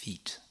his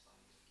feet.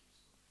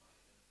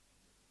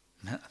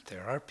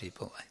 There are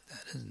people like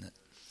that, isn't it?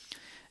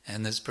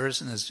 And this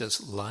person is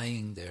just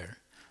lying there,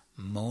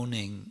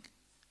 moaning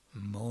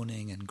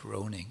and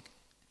groaning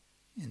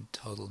in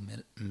total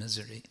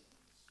misery.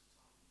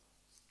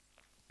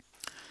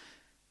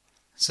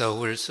 So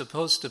we're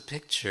supposed to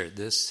picture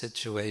this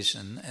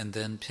situation and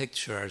then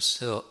picture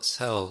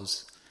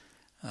ourselves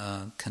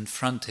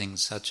confronting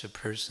such a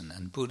person.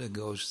 And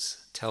Buddhaghosa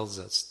tells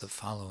us the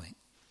following.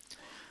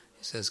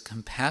 He says,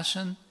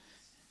 compassion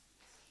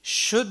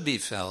should be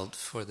felt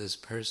for this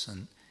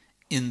person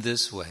in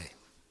this way.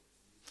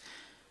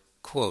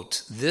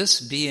 Quote,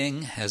 this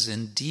being has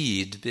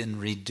indeed been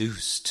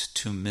reduced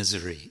to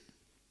misery.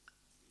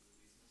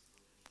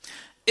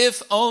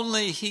 If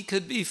only he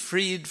could be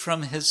freed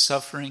from his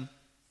suffering.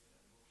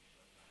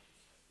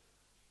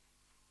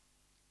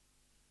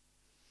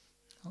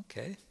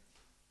 Okay.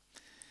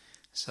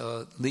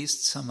 So at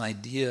least some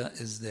idea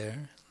is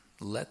there.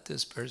 Let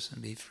this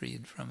person be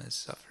freed from his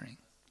suffering.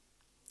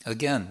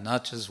 Again,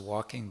 not just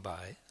walking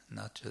by,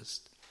 not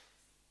just...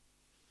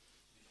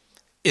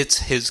 It's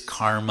his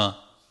karma.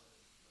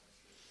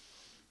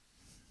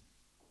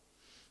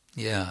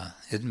 Yeah,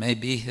 it may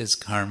be his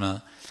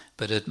karma,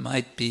 but it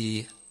might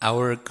be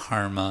our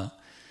karma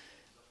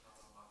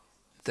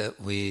that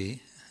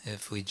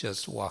if we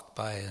just walk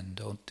by and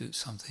don't do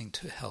something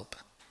to help,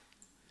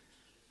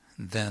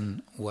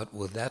 then what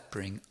will that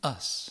bring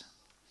us?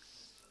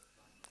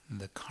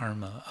 The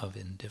karma of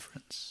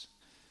indifference.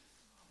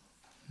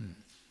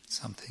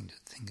 Something to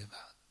think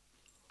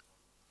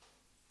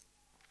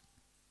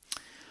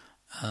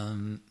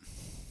about.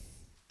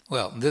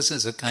 Well, this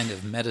is a kind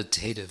of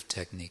meditative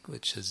technique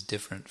which is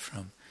different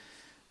from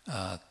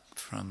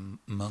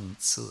Meng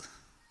Tzu.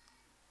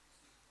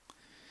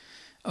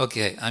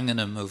 Okay, I'm going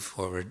to move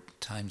forward.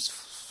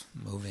 Time's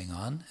moving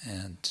on,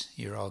 and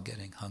you're all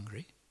getting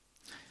hungry.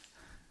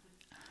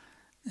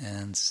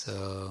 And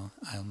so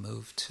I'll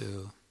move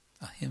to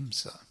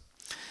ahimsa.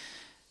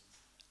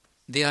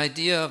 The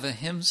idea of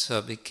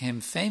ahimsa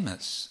became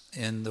famous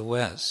in the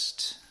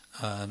West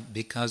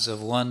because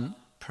of one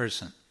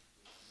person.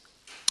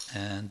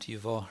 And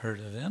you've all heard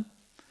of him.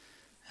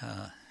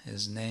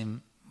 His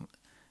name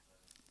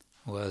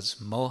was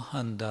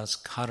Mohandas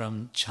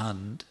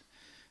Karamchand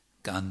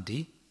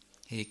Gandhi.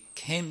 He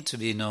came to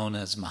be known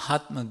as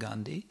Mahatma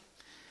Gandhi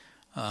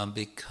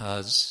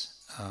because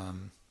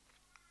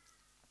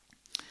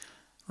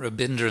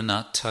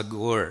Rabindranath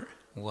Tagore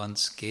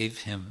once gave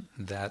him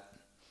that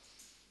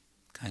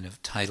kind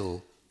of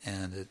title,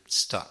 and it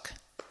stuck.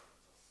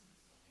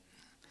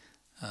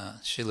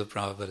 Srila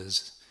Prabhupada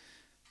is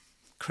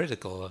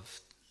critical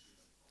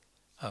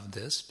of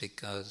this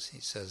because he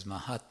says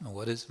Mahatma.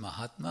 What is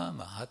Mahatma?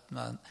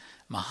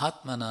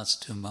 Mahatmanas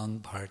tumang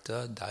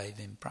bharta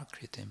daivim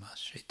prakritim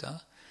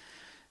ashrita.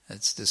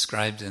 It's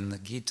described in the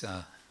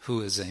Gita.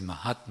 Who is a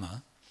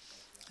Mahatma?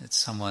 It's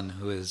someone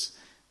who is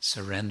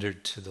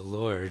surrendered to the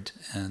Lord.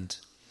 And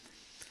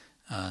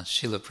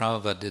Srila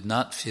Prabhupada did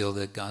not feel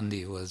that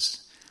Gandhi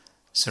was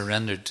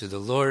surrendered to the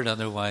Lord,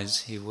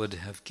 otherwise he would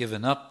have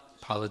given up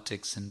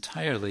politics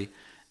entirely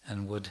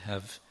and would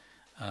have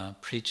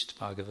preached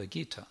Bhagavad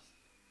Gita.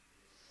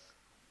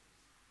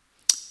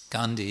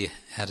 Gandhi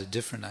had a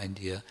different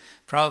idea.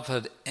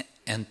 Prabhupada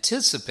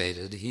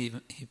anticipated, he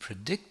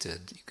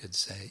predicted, you could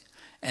say,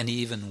 and he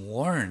even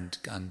warned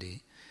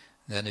Gandhi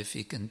that if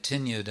he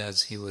continued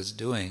as he was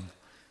doing,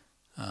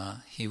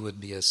 he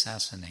would be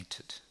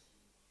assassinated.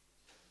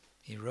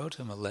 He wrote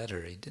him a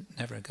letter. He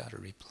never got a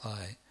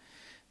reply.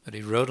 But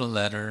he wrote a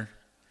letter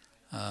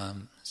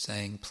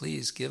saying,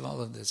 please give all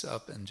of this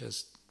up and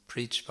just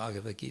preach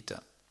Bhagavad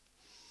Gita.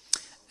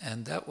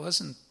 And that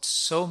wasn't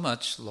so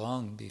much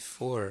long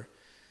before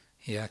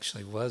he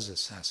actually was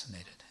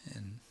assassinated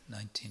in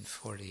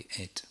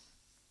 1948.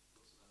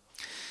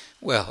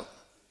 Well,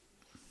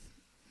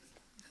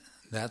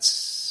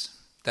 that's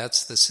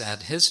that's the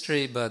sad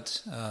history,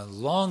 but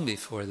long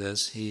before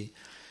this, he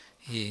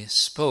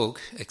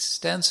spoke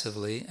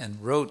extensively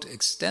and wrote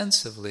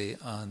extensively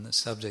on the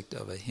subject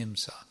of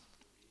ahimsa.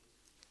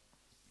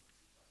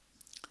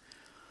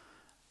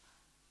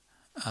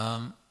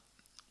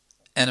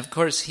 And of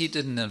course, he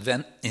didn't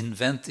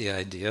invent the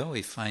idea.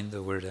 We find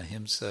the word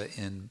ahimsa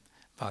in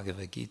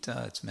Bhagavad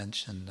Gita. It's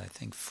mentioned, I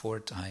think, 4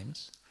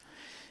 times.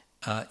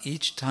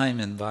 Each time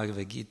in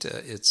Bhagavad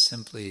Gita, it's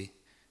simply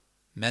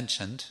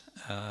mentioned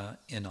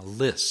in a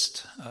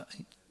list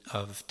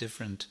of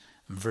different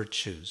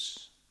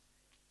virtues.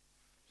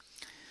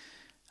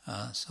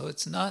 So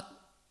it's not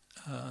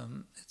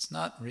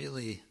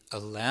really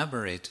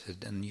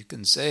elaborated, and you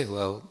can say,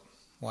 well,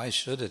 why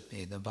should it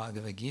be? The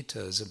Bhagavad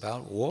Gita is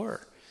about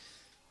war.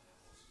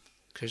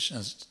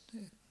 Krishna's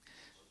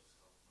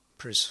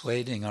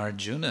persuading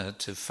Arjuna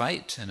to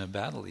fight in a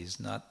battle. He's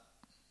not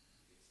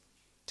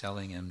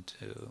telling him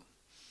to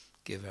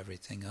give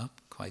everything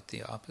up, quite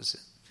the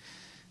opposite.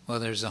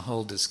 Well, there's a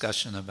whole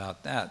discussion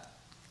about that.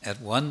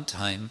 At one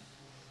time,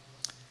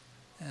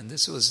 and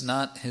this was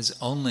not his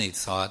only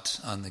thought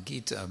on the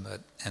Gita,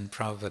 and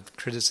Prabhupada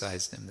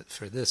criticized him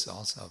for this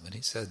also, but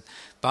he said,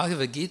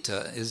 Bhagavad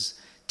Gita is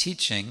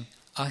teaching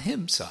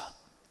ahimsa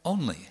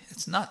only.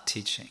 It's not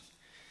teaching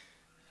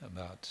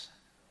about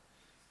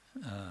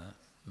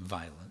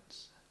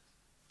violence.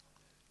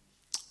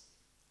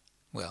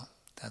 Well,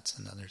 that's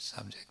another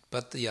subject.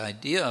 But the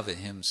idea of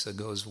ahimsa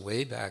goes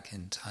way back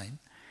in time.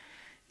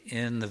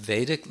 In the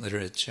Vedic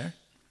literature,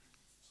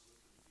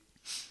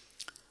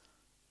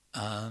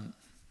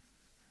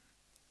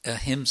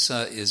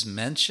 ahimsa is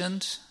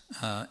mentioned,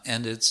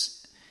 and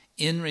it's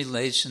in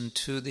relation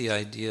to the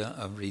idea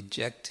of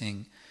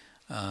rejecting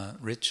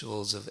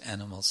rituals of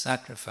animal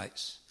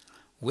sacrifice.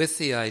 With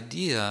the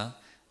idea,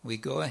 we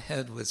go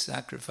ahead with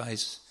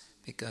sacrifice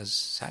because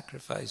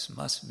sacrifice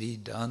must be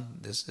done.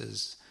 This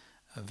is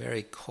a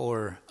very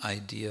core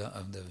idea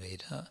of the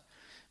Veda.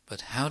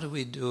 But how do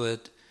we do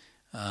it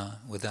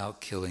without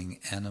killing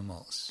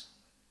animals?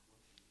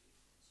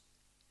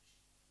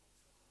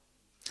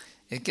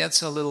 It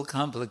gets a little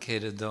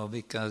complicated, though,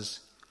 because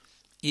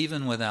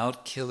even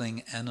without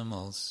killing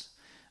animals,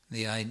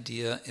 the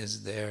idea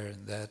is there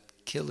that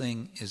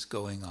killing is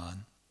going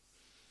on.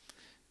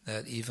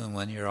 That even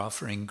when you're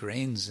offering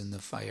grains in the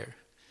fire,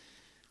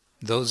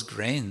 those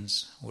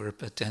grains were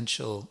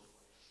potential,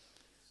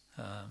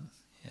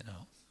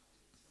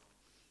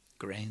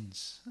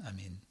 grains,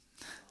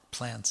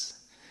 plants,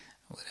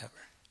 whatever.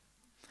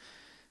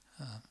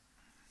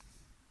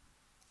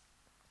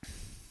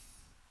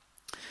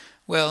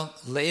 Well,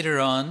 later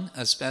on,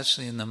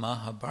 especially in the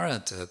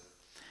Mahabharata,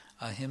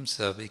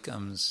 ahimsa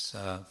becomes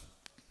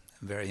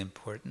very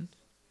important.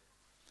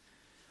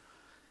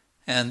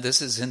 And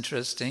this is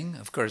interesting.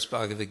 Of course,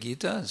 Bhagavad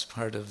Gita is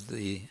part of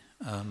the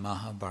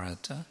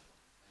Mahabharata.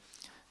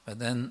 But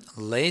then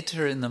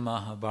later in the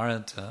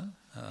Mahabharata,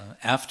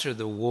 after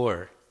the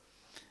war,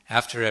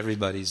 after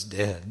everybody's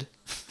dead,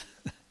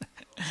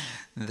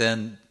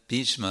 then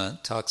Bhishma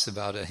talks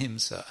about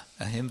ahimsa.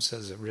 Ahimsa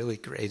is a really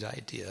great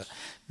idea.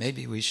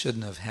 Maybe we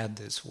shouldn't have had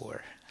this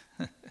war.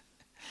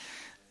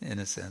 In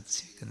a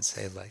sense, you can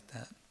say it like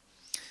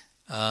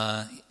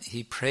that.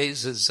 He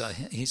praises,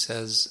 he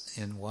says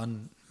in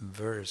one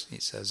verse, he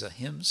says,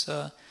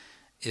 ahimsa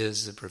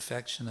is the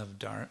perfection of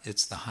dharma,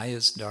 it's the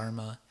highest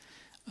dharma,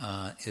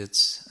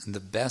 it's the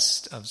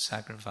best of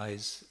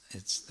sacrifice,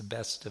 it's the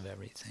best of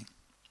everything.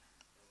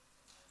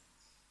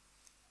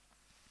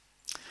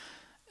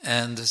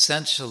 And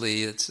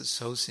essentially it's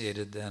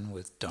associated then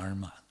with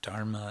dharma.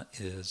 Dharma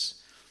is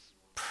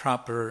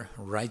proper,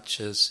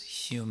 righteous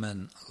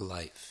human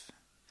life.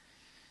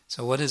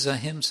 So what is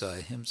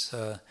ahimsa?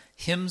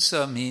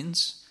 Himsa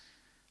means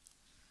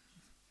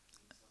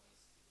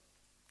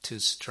to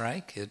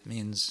strike, it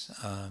means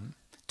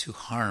to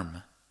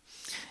harm.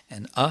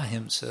 And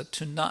ahimsa,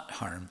 to not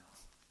harm.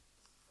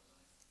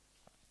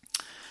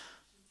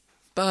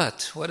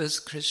 But what does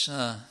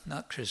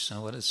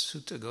what does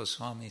Sutta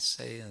Goswami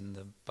say in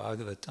the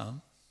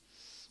Bhagavatam?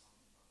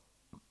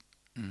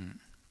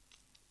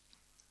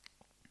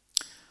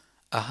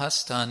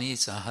 Ahastani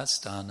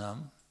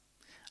sahastanam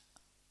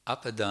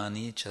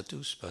apadani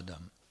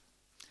chatuspadam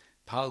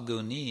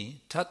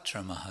palguni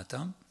tatra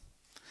mahatam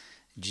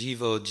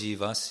jivo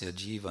jivasya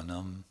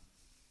jivanam.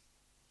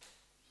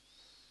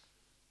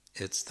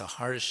 It's the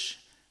harsh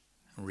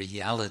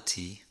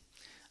reality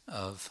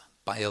of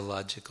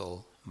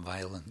biological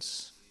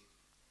violence.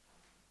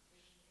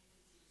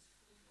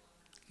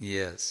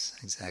 Yes,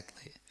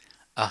 exactly.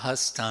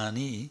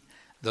 Ahastani,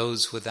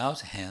 those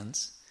without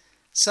hands,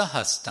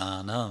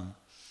 sahastanam,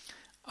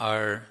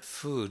 are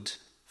food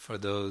for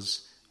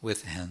those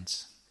with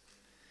hands.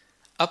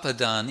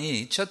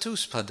 Apadani,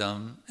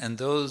 chatuspadam, and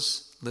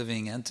those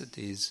living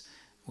entities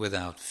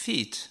without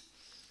feet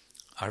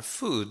are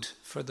food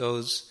for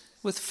those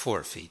with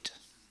 4 feet.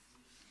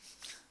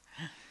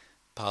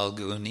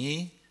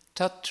 Palguni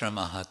tatra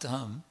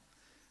mahatam,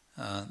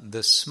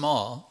 the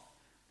small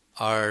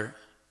are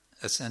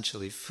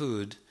essentially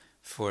food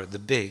for the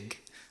big.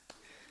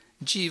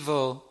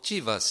 Jivo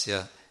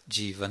jivasya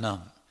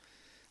jivanam.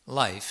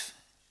 Life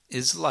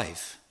is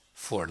life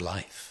for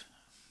life.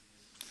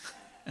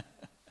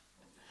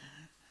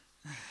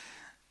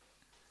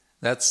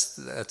 That's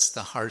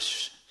the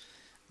harsh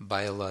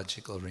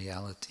biological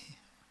reality.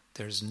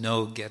 There's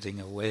no getting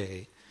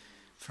away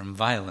from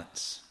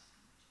violence.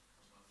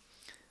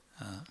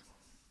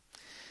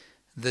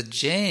 The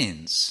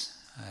Jains,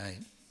 I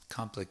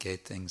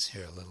complicate things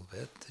here a little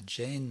bit, the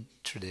Jain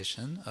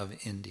tradition of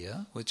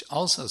India, which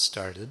also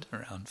started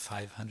around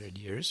 500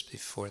 years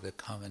before the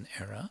Common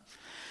Era,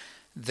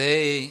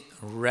 they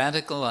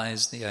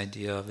radicalized the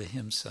idea of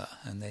ahimsa,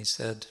 and they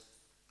said,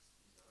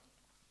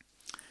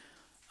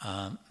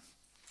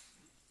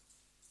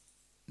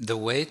 the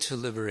way to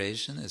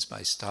liberation is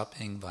by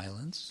stopping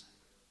violence.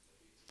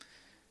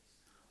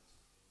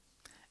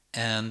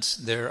 And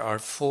there are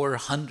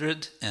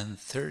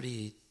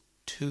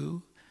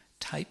 432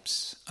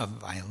 types of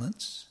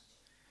violence,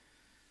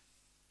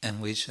 and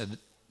we should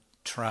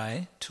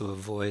try to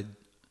avoid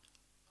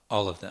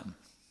all of them.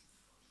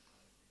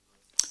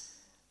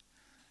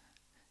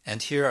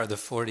 And here are the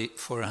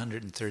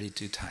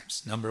 432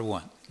 types. Number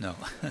one, no.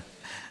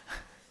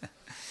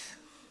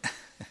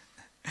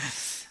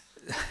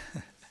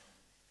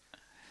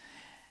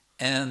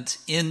 And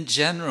in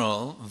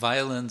general,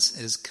 violence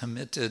is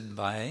committed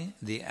by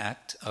the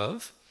act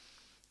of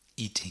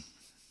eating.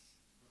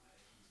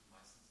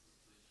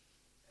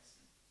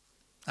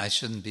 I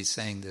shouldn't be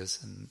saying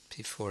this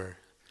before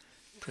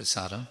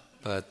prasadam,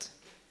 but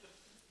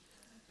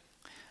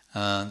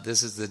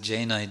this is the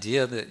Jain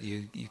idea that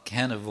you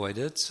can avoid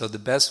it. So the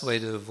best way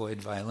to avoid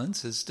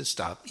violence is to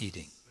stop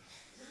eating.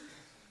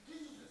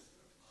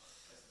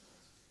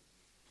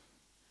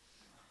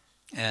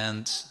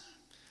 And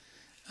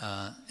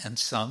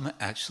some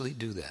actually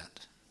do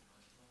that.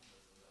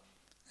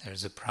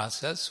 There's a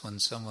process when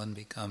someone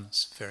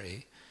becomes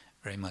very,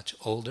 very much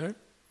older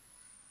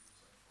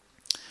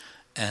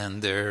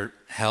and their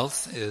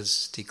health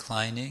is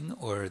declining,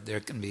 or there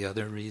can be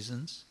other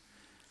reasons.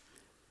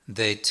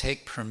 They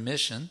take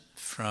permission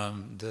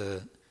from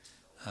the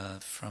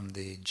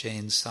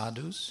Jain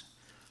sadhus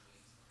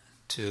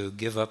to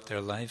give up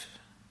their life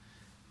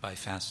by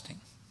fasting.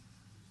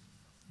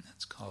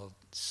 That's called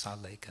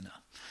salekana.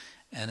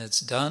 And it's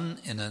done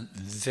in a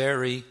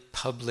very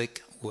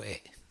public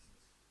way.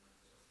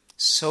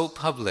 So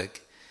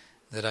public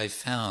that I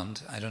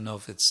found, I don't know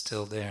if it's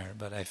still there,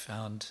 but I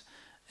found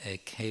a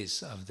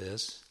case of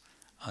this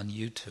on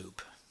YouTube.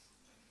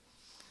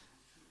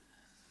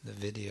 The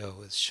video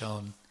was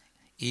shown,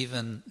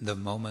 even the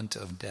moment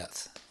of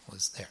death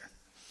was there.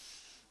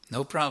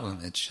 No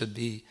problem, it should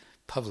be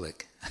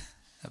public,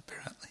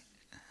 apparently.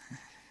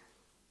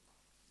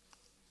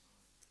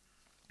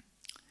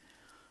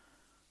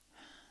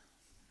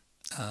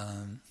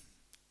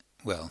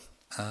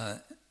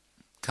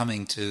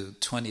 Coming to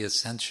 20th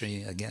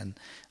century again,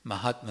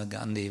 Mahatma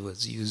Gandhi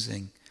was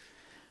using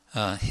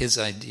his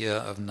idea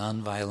of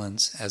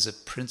nonviolence as a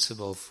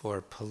principle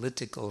for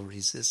political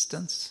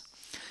resistance.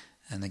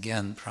 And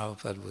again,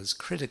 Prabhupada was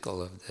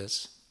critical of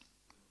this.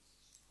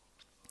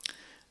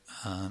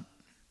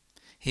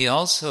 He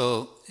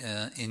also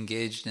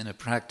engaged in a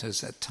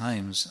practice at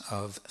times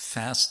of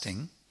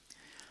fasting.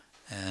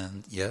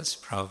 And yes,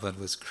 Prabhupada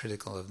was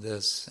critical of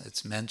this.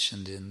 It's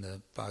mentioned in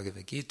the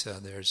Bhagavad Gita.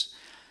 There's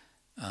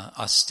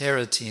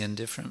austerity in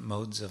different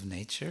modes of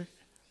nature.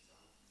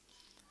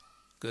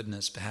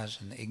 Goodness,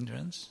 passion,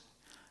 ignorance.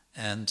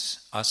 And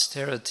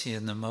austerity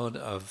in the mode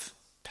of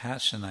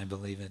passion, I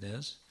believe it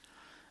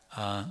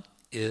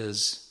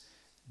is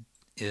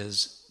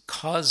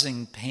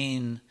causing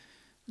pain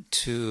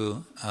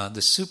to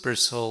the super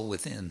soul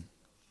within.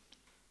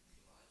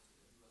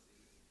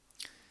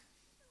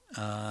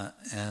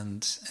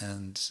 And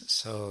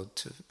so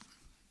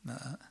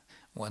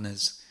one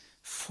is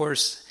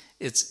forced.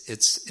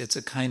 It's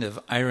a kind of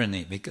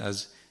irony,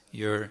 because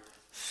you're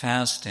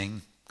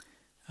fasting,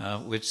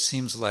 which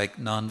seems like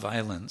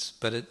non-violence,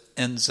 but it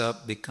ends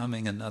up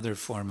becoming another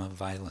form of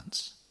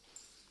violence.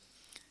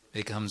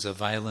 Becomes a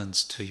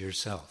violence to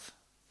yourself.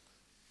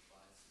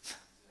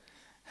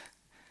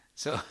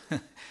 So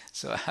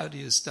how do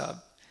you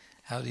stop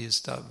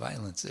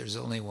violence? There's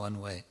only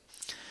one way.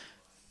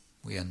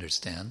 We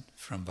understand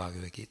from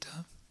Bhagavad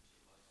Gita.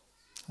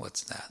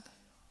 What's that?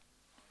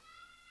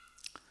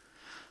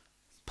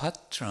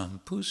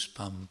 Patram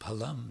pushpam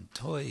palam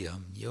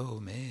toyam yo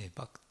me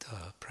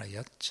bhakta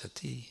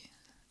prayachati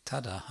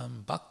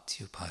tadaham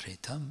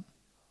bhaktyuparitam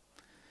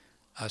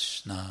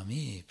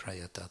ashnami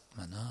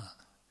prayatatmana.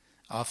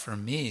 Offer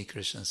me,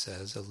 Krishna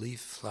says, a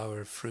leaf,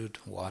 flower,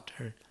 fruit,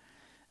 water,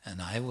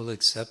 and I will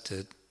accept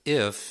it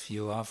if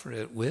you offer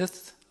it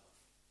with...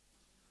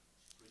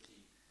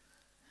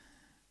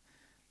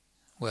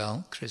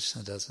 Well,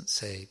 Krishna doesn't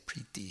say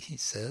priti, he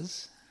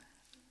says...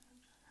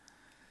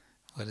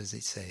 What does he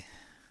say?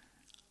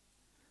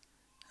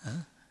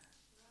 Huh?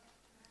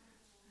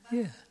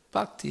 Yeah,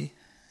 bhakti,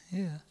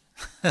 yeah.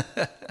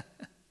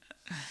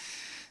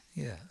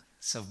 Yeah,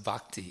 so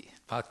bhakti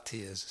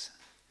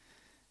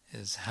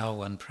is how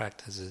one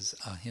practices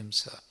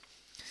ahimsa.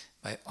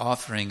 by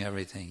offering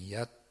everything.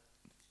 Yat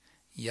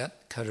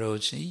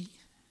karoshi,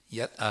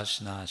 yat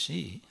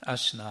ashnashi.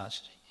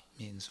 Ashnashi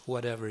means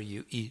whatever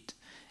you eat.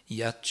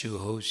 Yat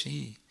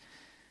chuhoshi,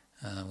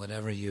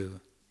 whatever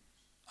you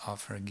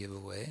offer, give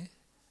away.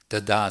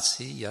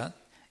 Dadasi,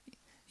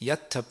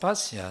 yat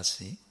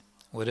tapasyasi,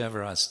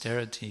 whatever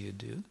austerity you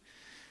do.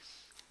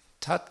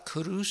 Tat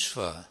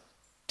kurushva,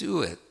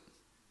 do it,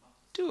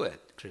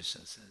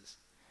 Krishna says.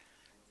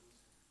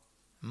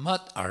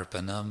 Mat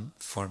arpanam,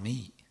 for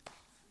me,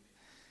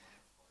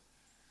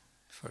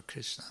 for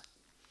Krishna.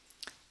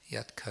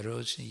 Yat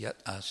karoshi,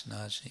 yat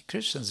ashnashi.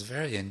 Krishna's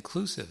very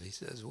inclusive. He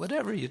says,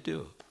 whatever you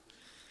do.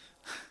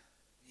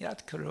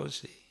 Yat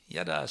karoshi,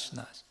 yat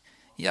ashnashi,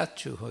 yat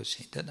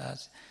chuhoshi,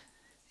 dadasi,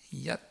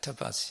 yat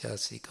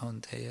tapasyasi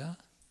kaunteya.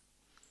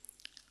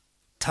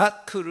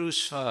 Tat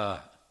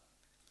kurushva,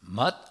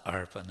 mat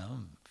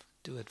arpanam.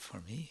 Do it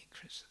for me,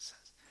 Krishna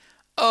says.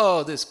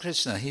 Oh, this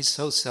Krishna, he's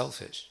so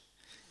selfish.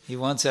 He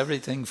wants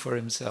everything for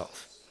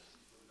himself.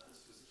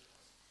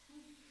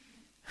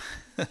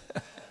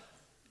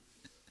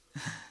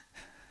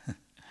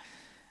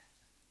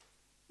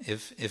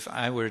 If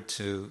I were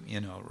to,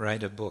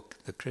 write a book,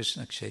 the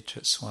Krishna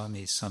Kshetra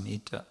Swami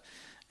Samhita,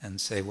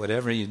 and say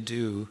whatever you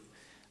do,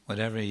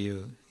 whatever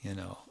you,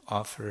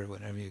 offer,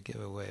 whatever you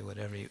give away,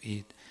 whatever you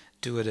eat,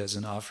 do it as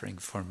an offering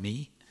for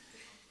me.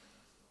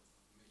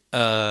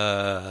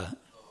 No.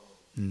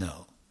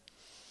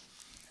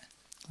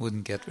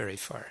 Wouldn't get very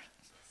far.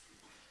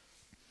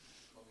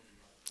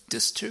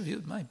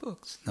 Distribute my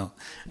books. No.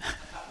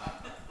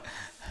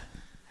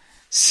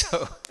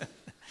 So,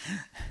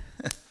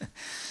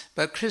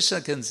 but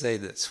Krishna can say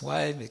this.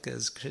 Why?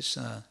 Because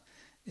Krishna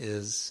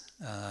is,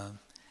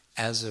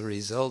 as a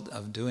result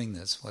of doing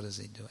this, what is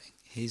he doing?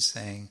 He's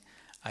saying,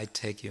 I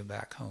take you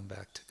back home,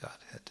 back to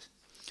Godhead.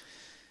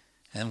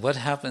 And what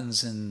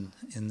happens in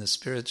the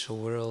spiritual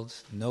world?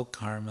 No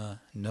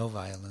karma, no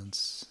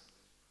violence.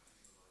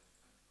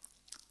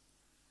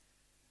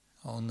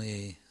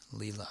 Only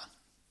lila.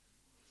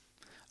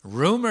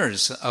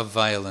 Rumors of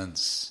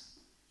violence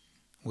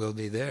will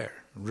be there.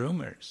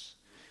 Rumors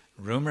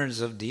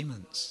of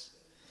demons.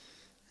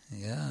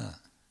 Yeah.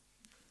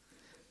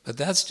 But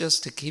that's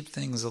just to keep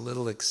things a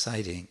little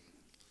exciting.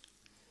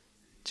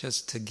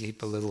 Just to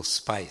keep a little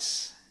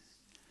spice.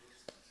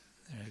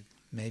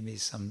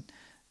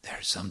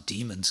 There's some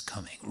demons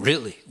coming.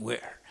 Really?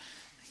 Where?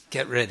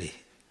 Get ready.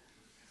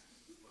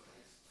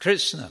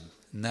 Krishna.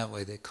 In that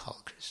way they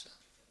call Krishna.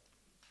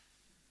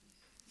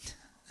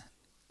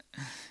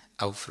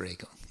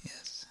 Aufregung,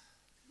 yes.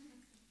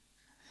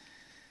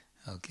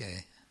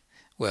 Okay.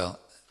 Well,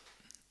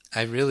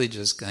 I really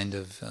just kind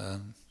of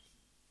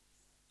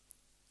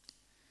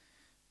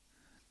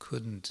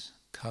couldn't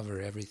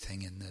cover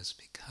everything in this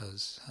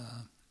because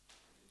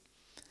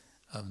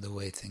of the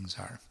way things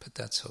are. But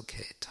that's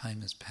okay.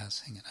 Time is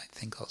passing and I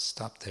think I'll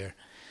stop there.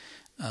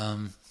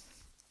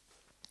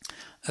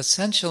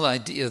 Essential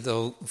idea,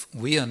 though,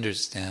 we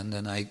understand,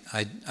 and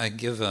I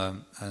give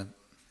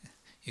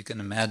you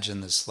can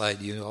imagine the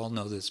slide. You all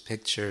know this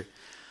picture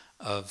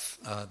of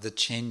the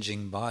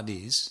changing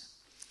bodies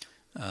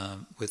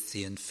with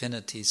the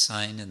infinity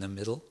sign in the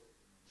middle.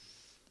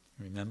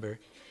 Remember?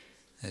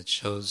 It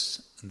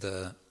shows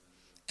the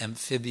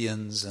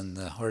amphibians and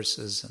the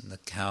horses and the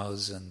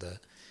cows and the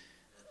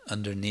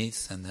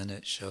underneath, and then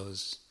it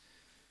shows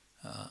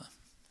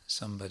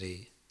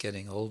somebody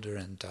getting older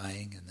and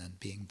dying and then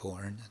being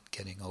born and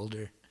getting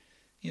older.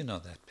 You know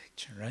that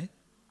picture, right?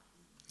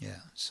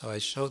 Yeah, so I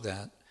show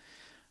that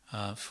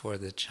for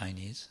the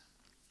Chinese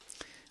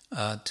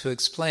to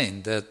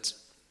explain that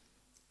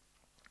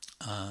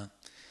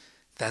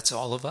that's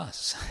all of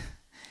us.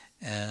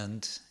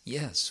 And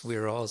yes,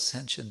 we're all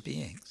sentient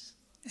beings,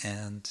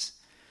 and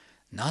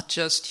not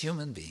just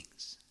human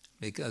beings,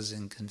 because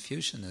in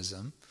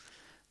Confucianism,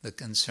 the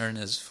concern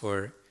is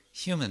for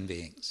human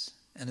beings.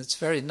 And it's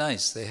very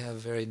nice. They have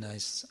very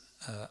nice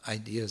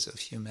ideas of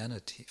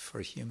humanity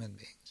for human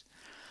beings.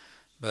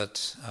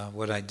 But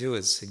what I do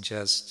is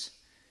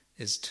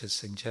to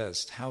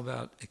suggest, how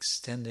about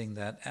extending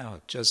that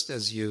out? Just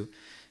as you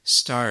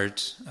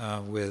start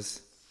with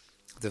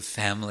the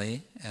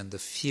family and the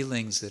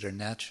feelings that are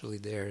naturally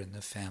there in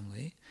the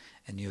family,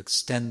 and you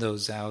extend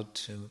those out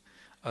to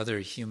other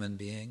human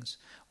beings,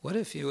 what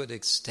if you would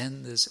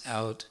extend this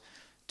out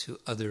to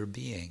other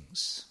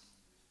beings,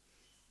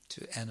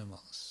 to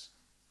animals?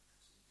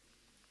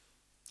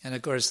 And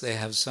of course they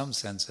have some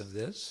sense of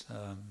this,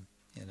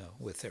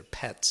 with their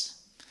pets.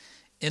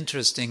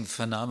 Interesting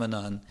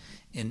phenomenon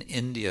in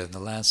India. The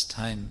last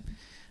time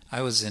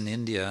I was in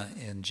India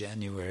in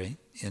January,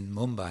 in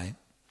Mumbai,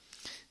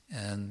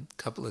 and a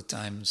couple of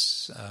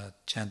times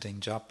chanting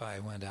japa, I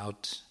went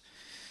out,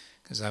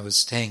 because I was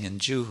staying in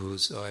Juhu,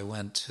 so I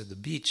went to the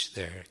beach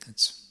there.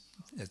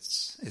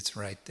 It's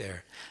right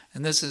there.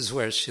 And this is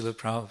where Srila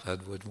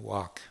Prabhupada would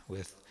walk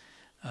with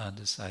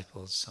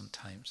disciples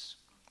sometimes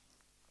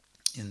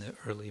in the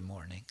early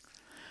morning.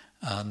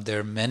 There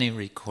are many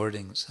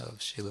recordings of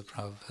Srila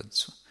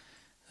Prabhupada's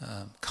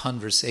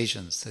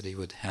conversations that he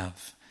would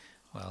have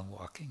while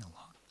walking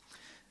along.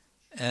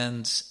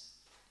 And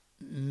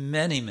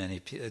many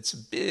people, it's a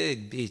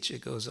big beach,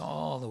 it goes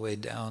all the way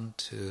down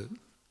to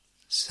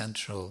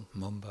central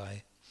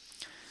Mumbai.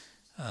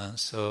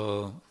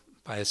 So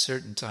by a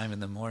certain time in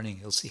the morning,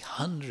 you'll see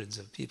hundreds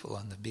of people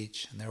on the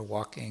beach, and they're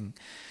walking,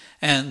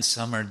 and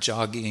some are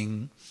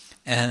jogging,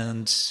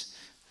 and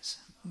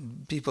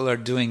people are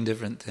doing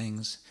different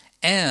things.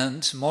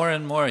 And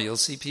more, you'll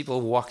see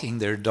people walking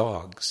their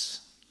dogs.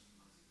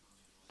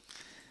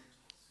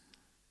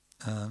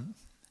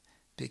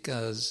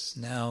 Because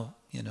now,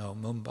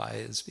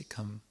 Mumbai has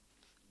become,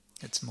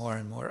 it's more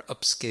and more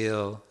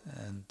upscale,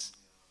 and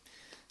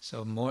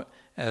so more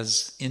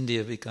as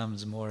India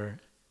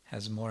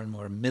has more and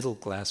more middle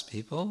class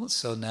people,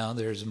 so now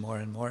there's more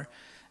and more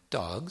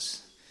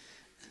dogs,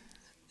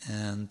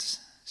 and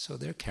so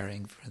they're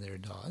caring for their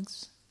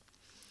dogs.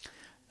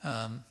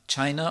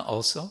 China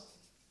also,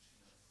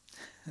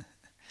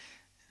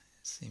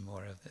 see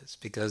more of this,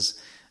 because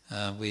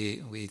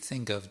we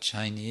think of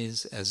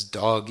Chinese as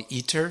dog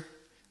eater,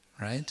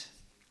 right?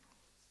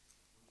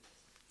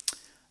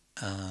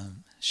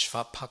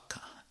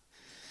 Shvapaka.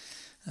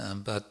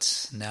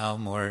 But now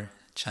more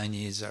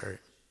Chinese are,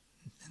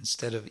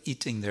 instead of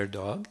eating their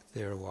dog,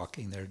 they're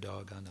walking their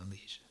dog on a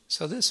leash.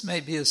 So this may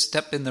be a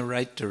step in the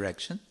right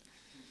direction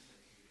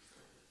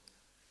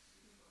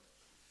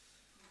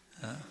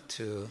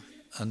to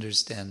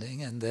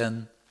understanding. And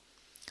then,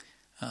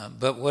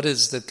 but what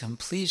is the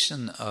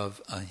completion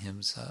of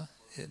ahimsa?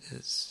 It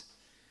is,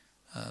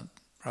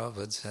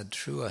 Prabhupada said,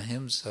 true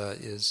ahimsa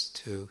is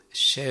to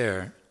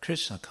share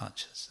Krishna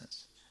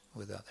consciousness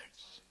with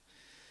others.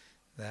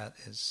 That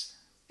is,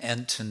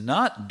 and to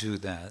not do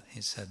that,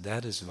 he said,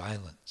 that is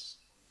violence.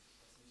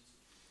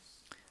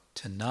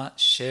 To not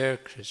share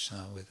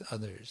Krishna with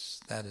others,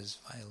 that is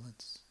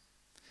violence.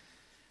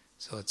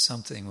 So it's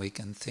something we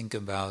can think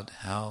about,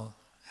 how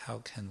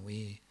can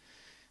we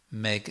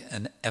make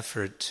an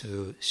effort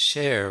to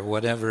share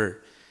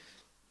whatever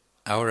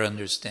our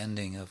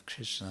understanding of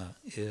Krishna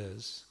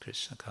is,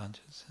 Krishna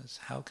consciousness.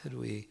 How could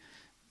we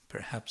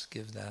perhaps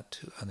give that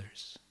to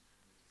others?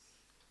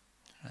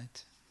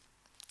 Right?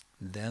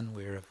 Then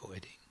we're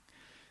avoiding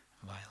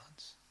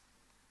violence.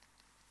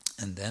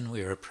 And then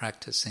we are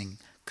practicing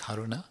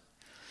karuna.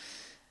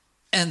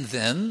 And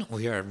then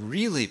we are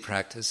really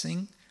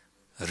practicing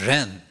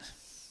ren.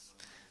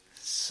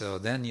 So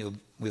then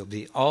we'll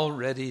be all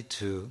ready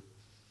to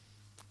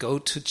go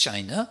to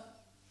China.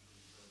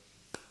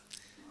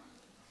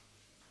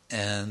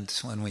 And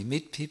when we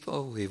meet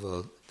people,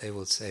 they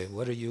will say,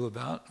 "What are you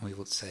about?" And we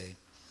will say,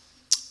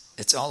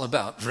 "It's all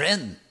about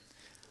ren."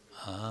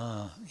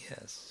 Ah,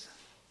 yes.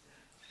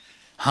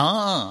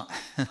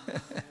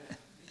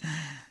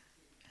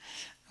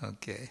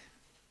 Okay.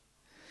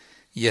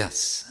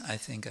 Yes, I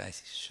think I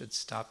should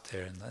stop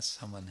there unless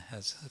someone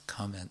has a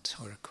comment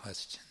or a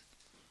question.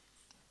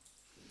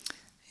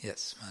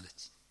 Yes,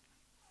 Maraji.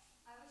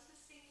 I was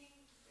just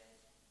thinking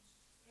that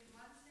in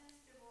one sense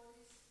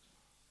devotees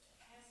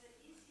has an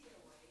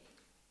easier way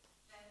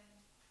than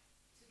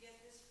to get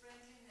this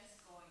friendliness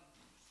going.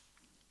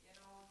 That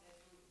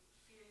you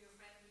feel your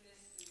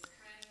friendliness to your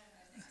friend and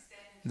then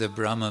extend it. The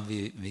Brahma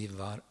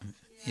Vihara.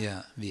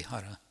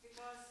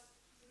 Because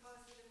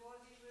the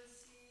devotee will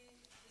see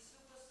the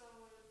super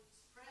soul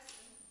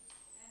present,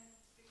 and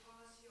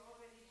because he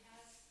already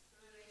has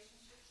the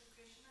relationship to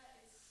Krishna,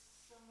 it's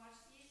so much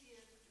easier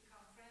to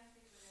become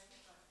friendly with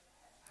everybody.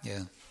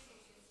 Yeah.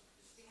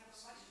 We have a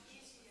much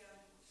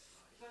easier,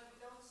 because we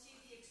don't see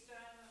the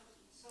external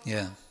so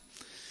Yeah. much.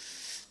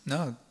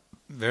 No,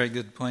 very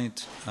good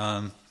point.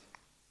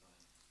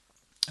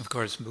 Of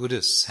course,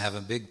 Buddhists have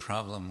a big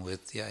problem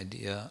with the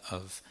idea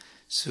of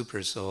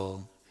super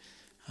soul,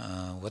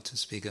 what to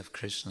speak of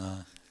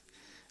Krishna,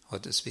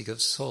 what to speak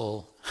of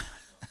soul.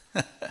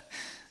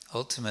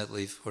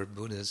 Ultimately, for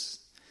Buddhists,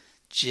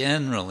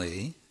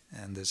 generally,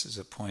 and this is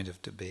a point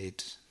of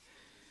debate,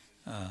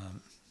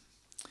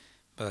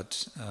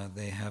 but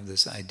they have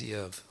this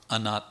idea of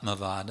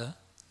anatmavada,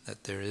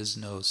 that there is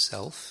no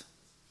self.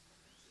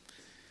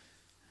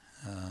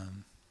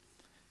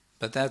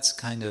 But that's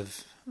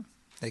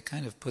they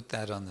kind of put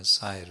that on the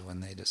side when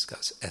they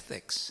discuss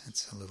ethics.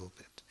 It's a little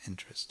bit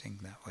interesting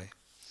that way.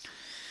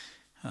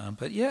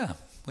 But yeah,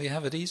 we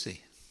have it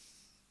easy.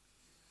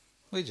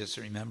 We just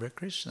remember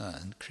Krishna,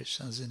 and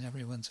Krishna's in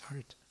everyone's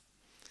heart.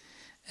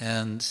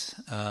 And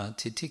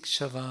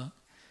titikshava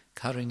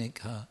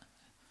karinika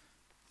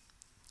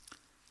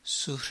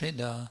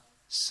suhrida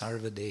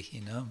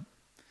sarvadehinam.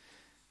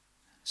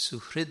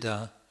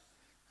 Suhrida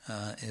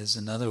is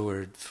another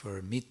word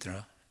for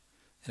mitra.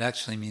 It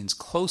actually means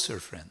closer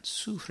friend.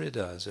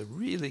 Suhrida is a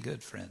really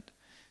good friend.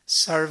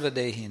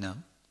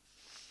 Sarvadehinam.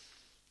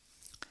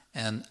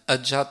 And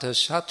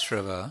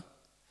Ajatashatrava,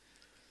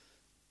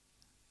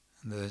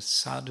 the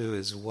sadhu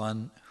is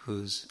one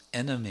whose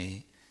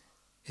enemy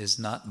is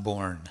not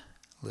born,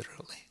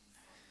 literally.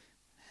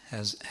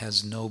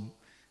 Has no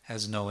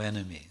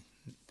enemy.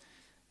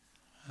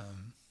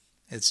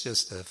 It's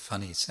just a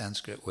funny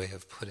Sanskrit way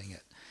of putting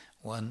it.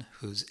 One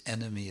whose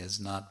enemy is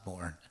not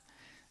born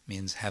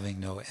means having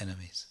no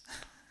enemies.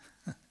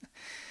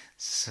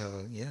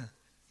 So, yeah,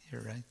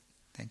 you're right.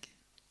 Thank you.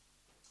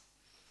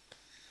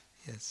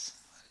 Yes.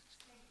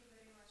 Thank you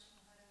very much,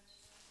 Maharaj.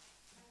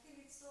 I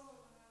think it's so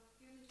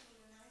beautiful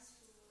and nice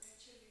to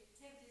actually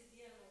have these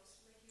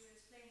dialogues, like you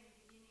explained in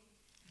the beginning,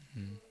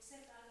 to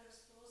accept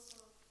others, to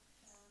also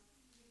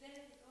we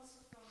benefit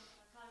also from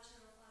culture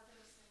of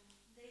others and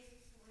their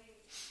way.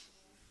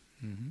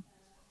 Mm-hmm.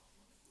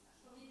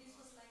 For me, this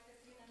was like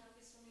a 3.5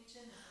 Swami.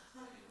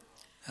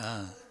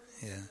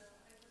 Yeah.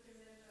 I could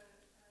remember.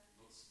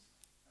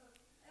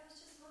 I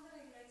was just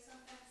wondering, like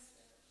sometimes,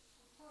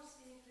 of course,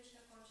 being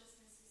Krishna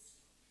consciousness is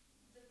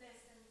the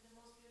best and the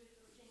most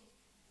beautiful thing.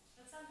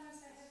 But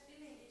sometimes I have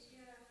feeling if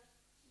we are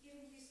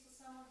giving this to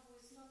someone who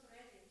is not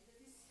ready, that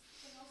this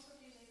can also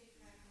be maybe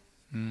kind of.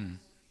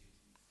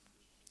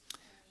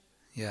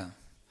 Yeah.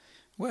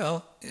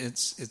 Well,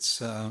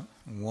 it's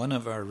one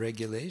of our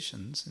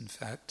regulations. In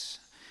fact,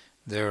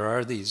 there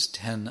are these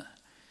 10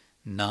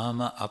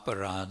 nama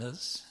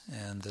aparadas,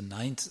 and the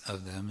 9th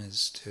of them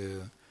is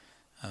to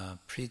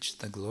preach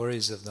the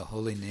glories of the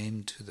holy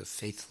name to the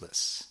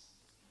faithless.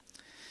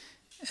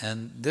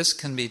 And this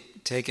can be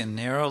taken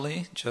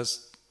narrowly,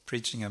 just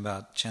preaching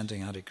about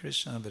chanting Hare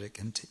Krishna, but it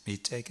can be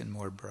taken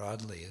more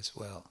broadly as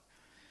well.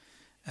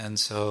 And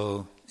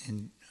so,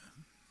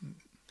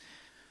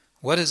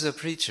 what is a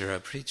preacher? A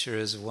preacher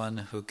is one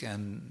who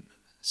can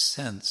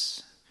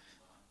sense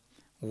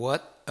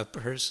what a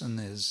person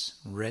is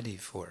ready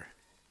for.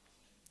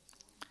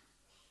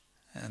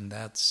 And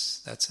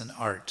that's an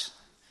art.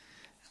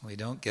 We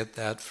don't get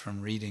that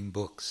from reading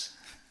books,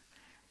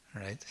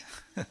 right?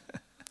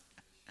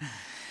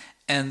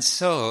 And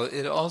so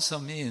it also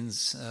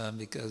means,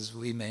 because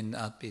we may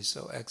not be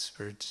so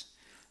expert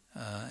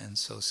and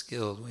so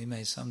skilled, we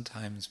may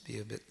sometimes be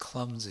a bit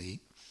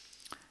clumsy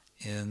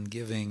in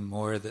giving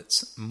more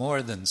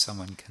than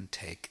someone can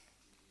take.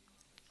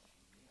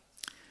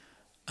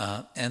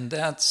 And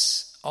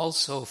that's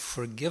also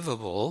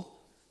forgivable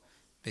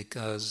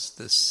because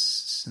the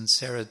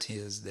sincerity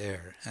is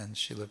there, and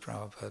Srila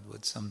Prabhupada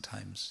would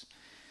sometimes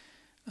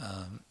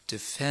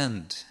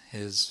defend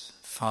his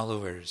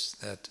followers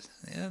that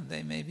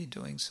they may be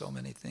doing so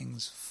many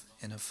things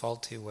in a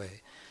faulty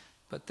way,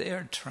 but they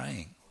are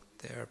trying,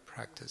 they are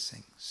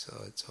practicing,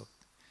 so it's okay.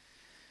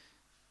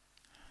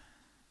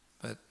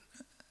 But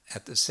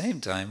at the same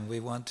time, we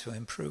want to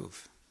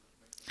improve.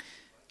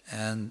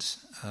 And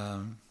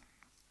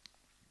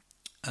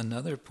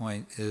another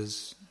point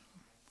is,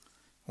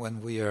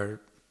 when we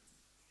are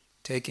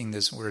taking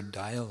this word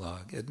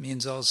dialogue, it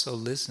means also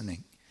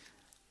listening.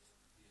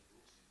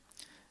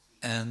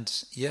 And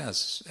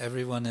yes,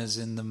 everyone is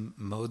in the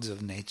modes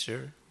of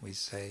nature, we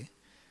say.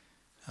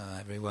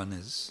 Everyone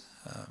is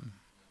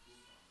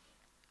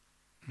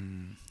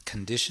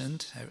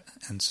conditioned.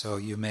 And so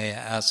you may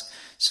ask,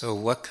 so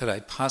what could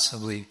I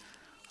possibly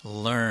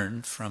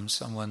learn from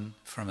someone,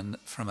 from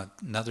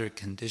another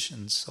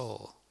conditioned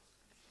soul?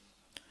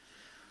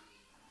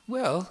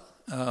 Well,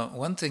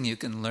 one thing you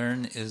can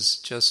learn is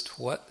just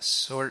what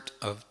sort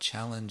of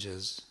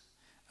challenges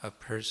a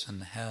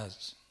person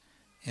has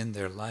in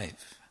their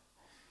life.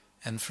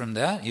 And from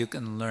that you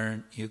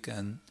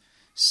can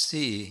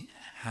see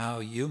how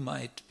you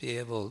might be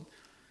able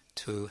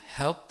to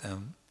help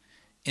them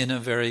in a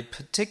very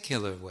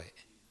particular way,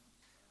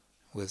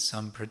 with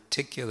some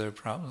particular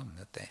problem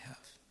that they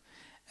have.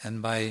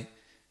 And by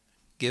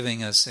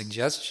giving a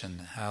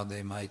suggestion how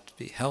they might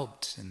be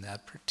helped in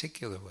that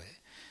particular way,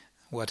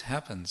 what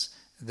happens?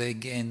 They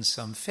gain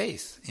some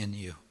faith in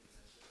you.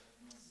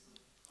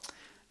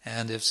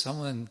 And if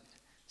someone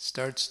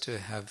starts to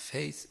have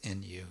faith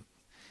in you,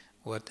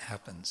 what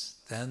happens?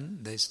 Then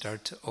they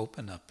start to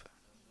open up.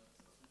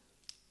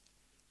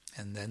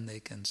 And then they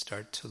can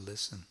start to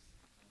listen.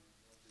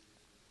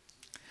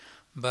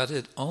 But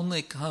it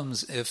only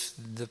comes if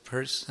the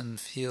person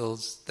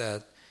feels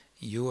that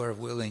you are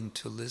willing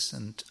to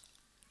listen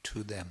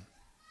to them.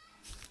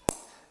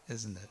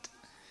 Isn't it?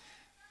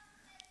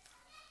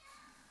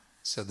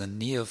 So the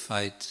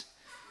neophyte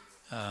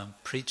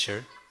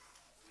preacher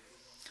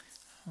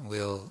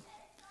will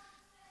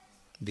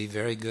be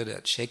very good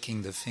at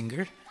shaking the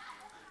finger.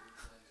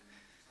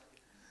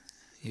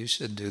 You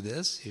should do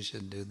this, you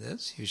should do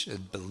this, you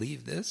should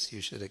believe this,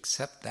 you should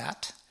accept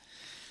that.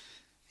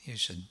 You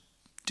should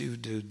do,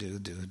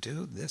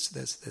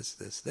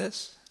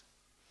 this.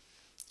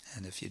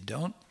 And if you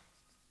don't,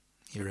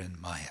 you're in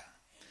Maya.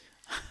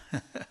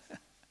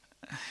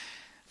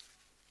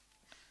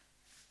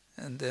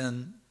 And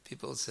then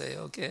people say,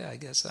 okay, I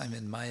guess I'm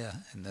in Maya,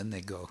 and then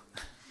they go.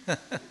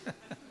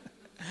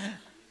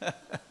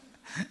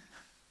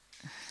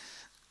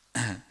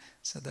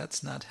 So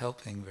that's not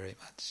helping very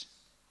much.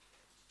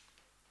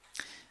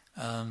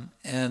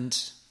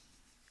 And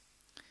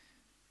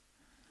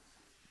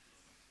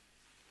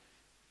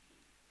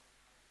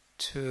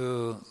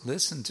to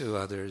listen to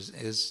others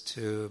is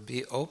to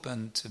be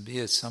open to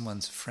be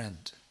someone's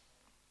friend.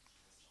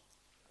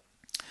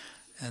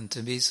 And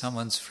to be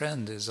someone's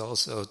friend is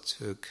also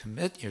to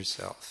commit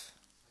yourself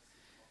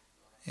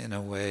in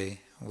a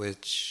way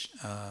which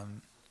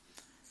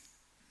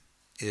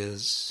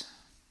is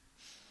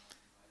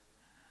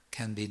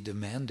can be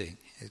demanding.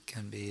 It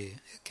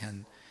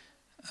can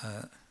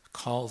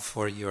call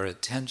for your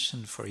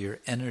attention, for your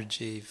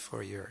energy,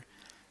 for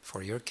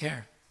your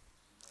care.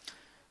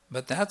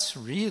 But that's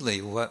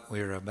really what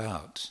we're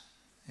about.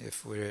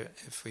 If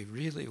we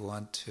really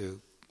want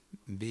to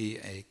be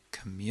a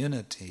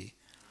community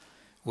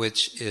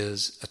which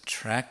is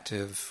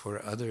attractive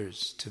for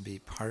others to be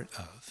part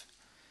of,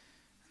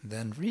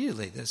 then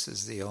really this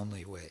is the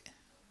only way.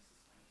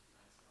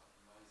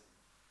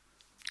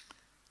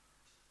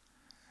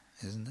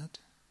 Isn't it?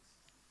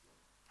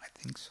 I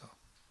think so.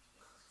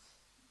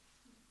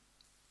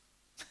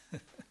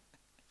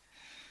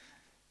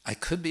 I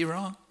could be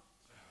wrong.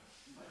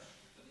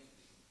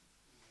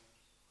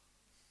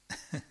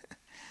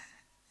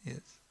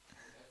 Yes.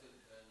 I have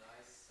a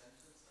nice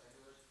sentence I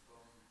heard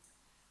from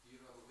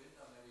Ira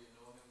Govinda, maybe you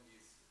know him,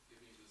 he's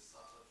giving the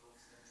Sattva Talk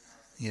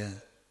seminars. Yeah.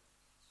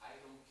 I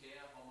don't care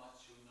how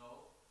much you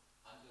know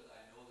until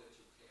I know that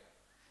you care.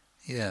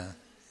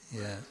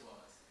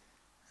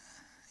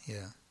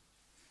 Yeah.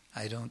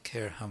 I don't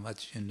care how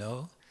much you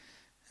know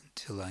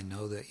until I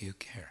know that you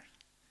care.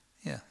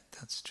 Yeah,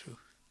 that's true.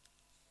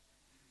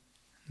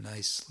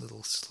 Nice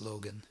little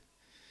slogan.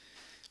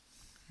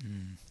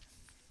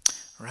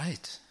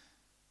 Right.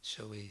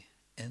 Shall we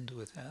end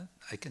with that?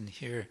 I can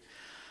hear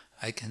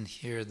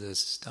the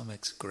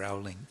stomachs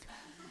growling.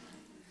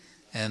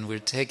 And we're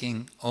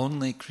taking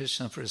only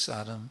Krishna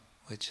Prasadam,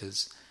 which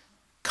is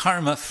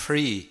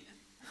karma-free.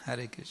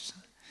 Hare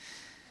Krishna.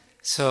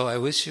 So I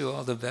wish you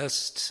all the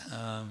best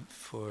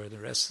for the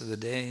rest of the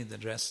day, the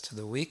rest of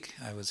the week.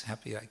 I was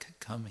happy I could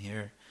come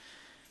here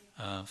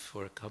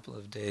for a couple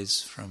of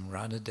days from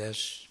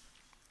Radhadesh,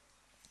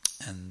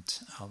 and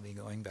I'll be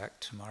going back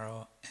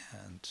tomorrow,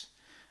 and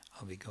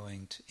I'll be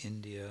going to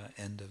India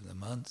end of the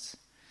month.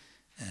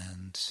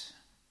 And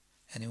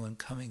anyone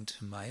coming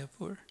to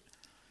Mayapur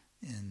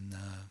in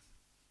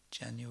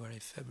January,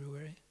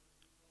 February?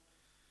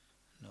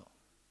 No,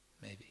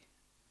 maybe.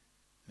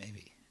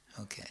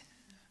 Okay.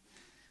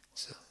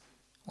 So,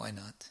 why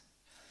not?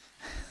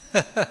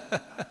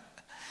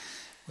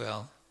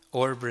 Well,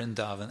 or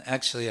Vrindavan.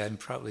 Actually, I'm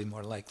probably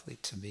more likely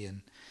to be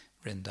in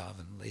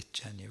Vrindavan late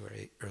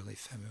January, early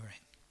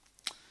February.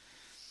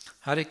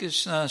 Hare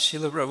Krishna,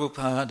 Srila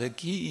Prabhupada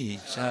ki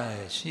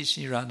jai,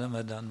 Shri Radha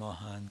Madan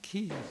Mohan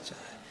ki jai,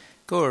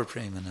 Gaur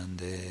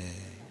Premanande,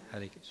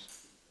 Hare Krishna.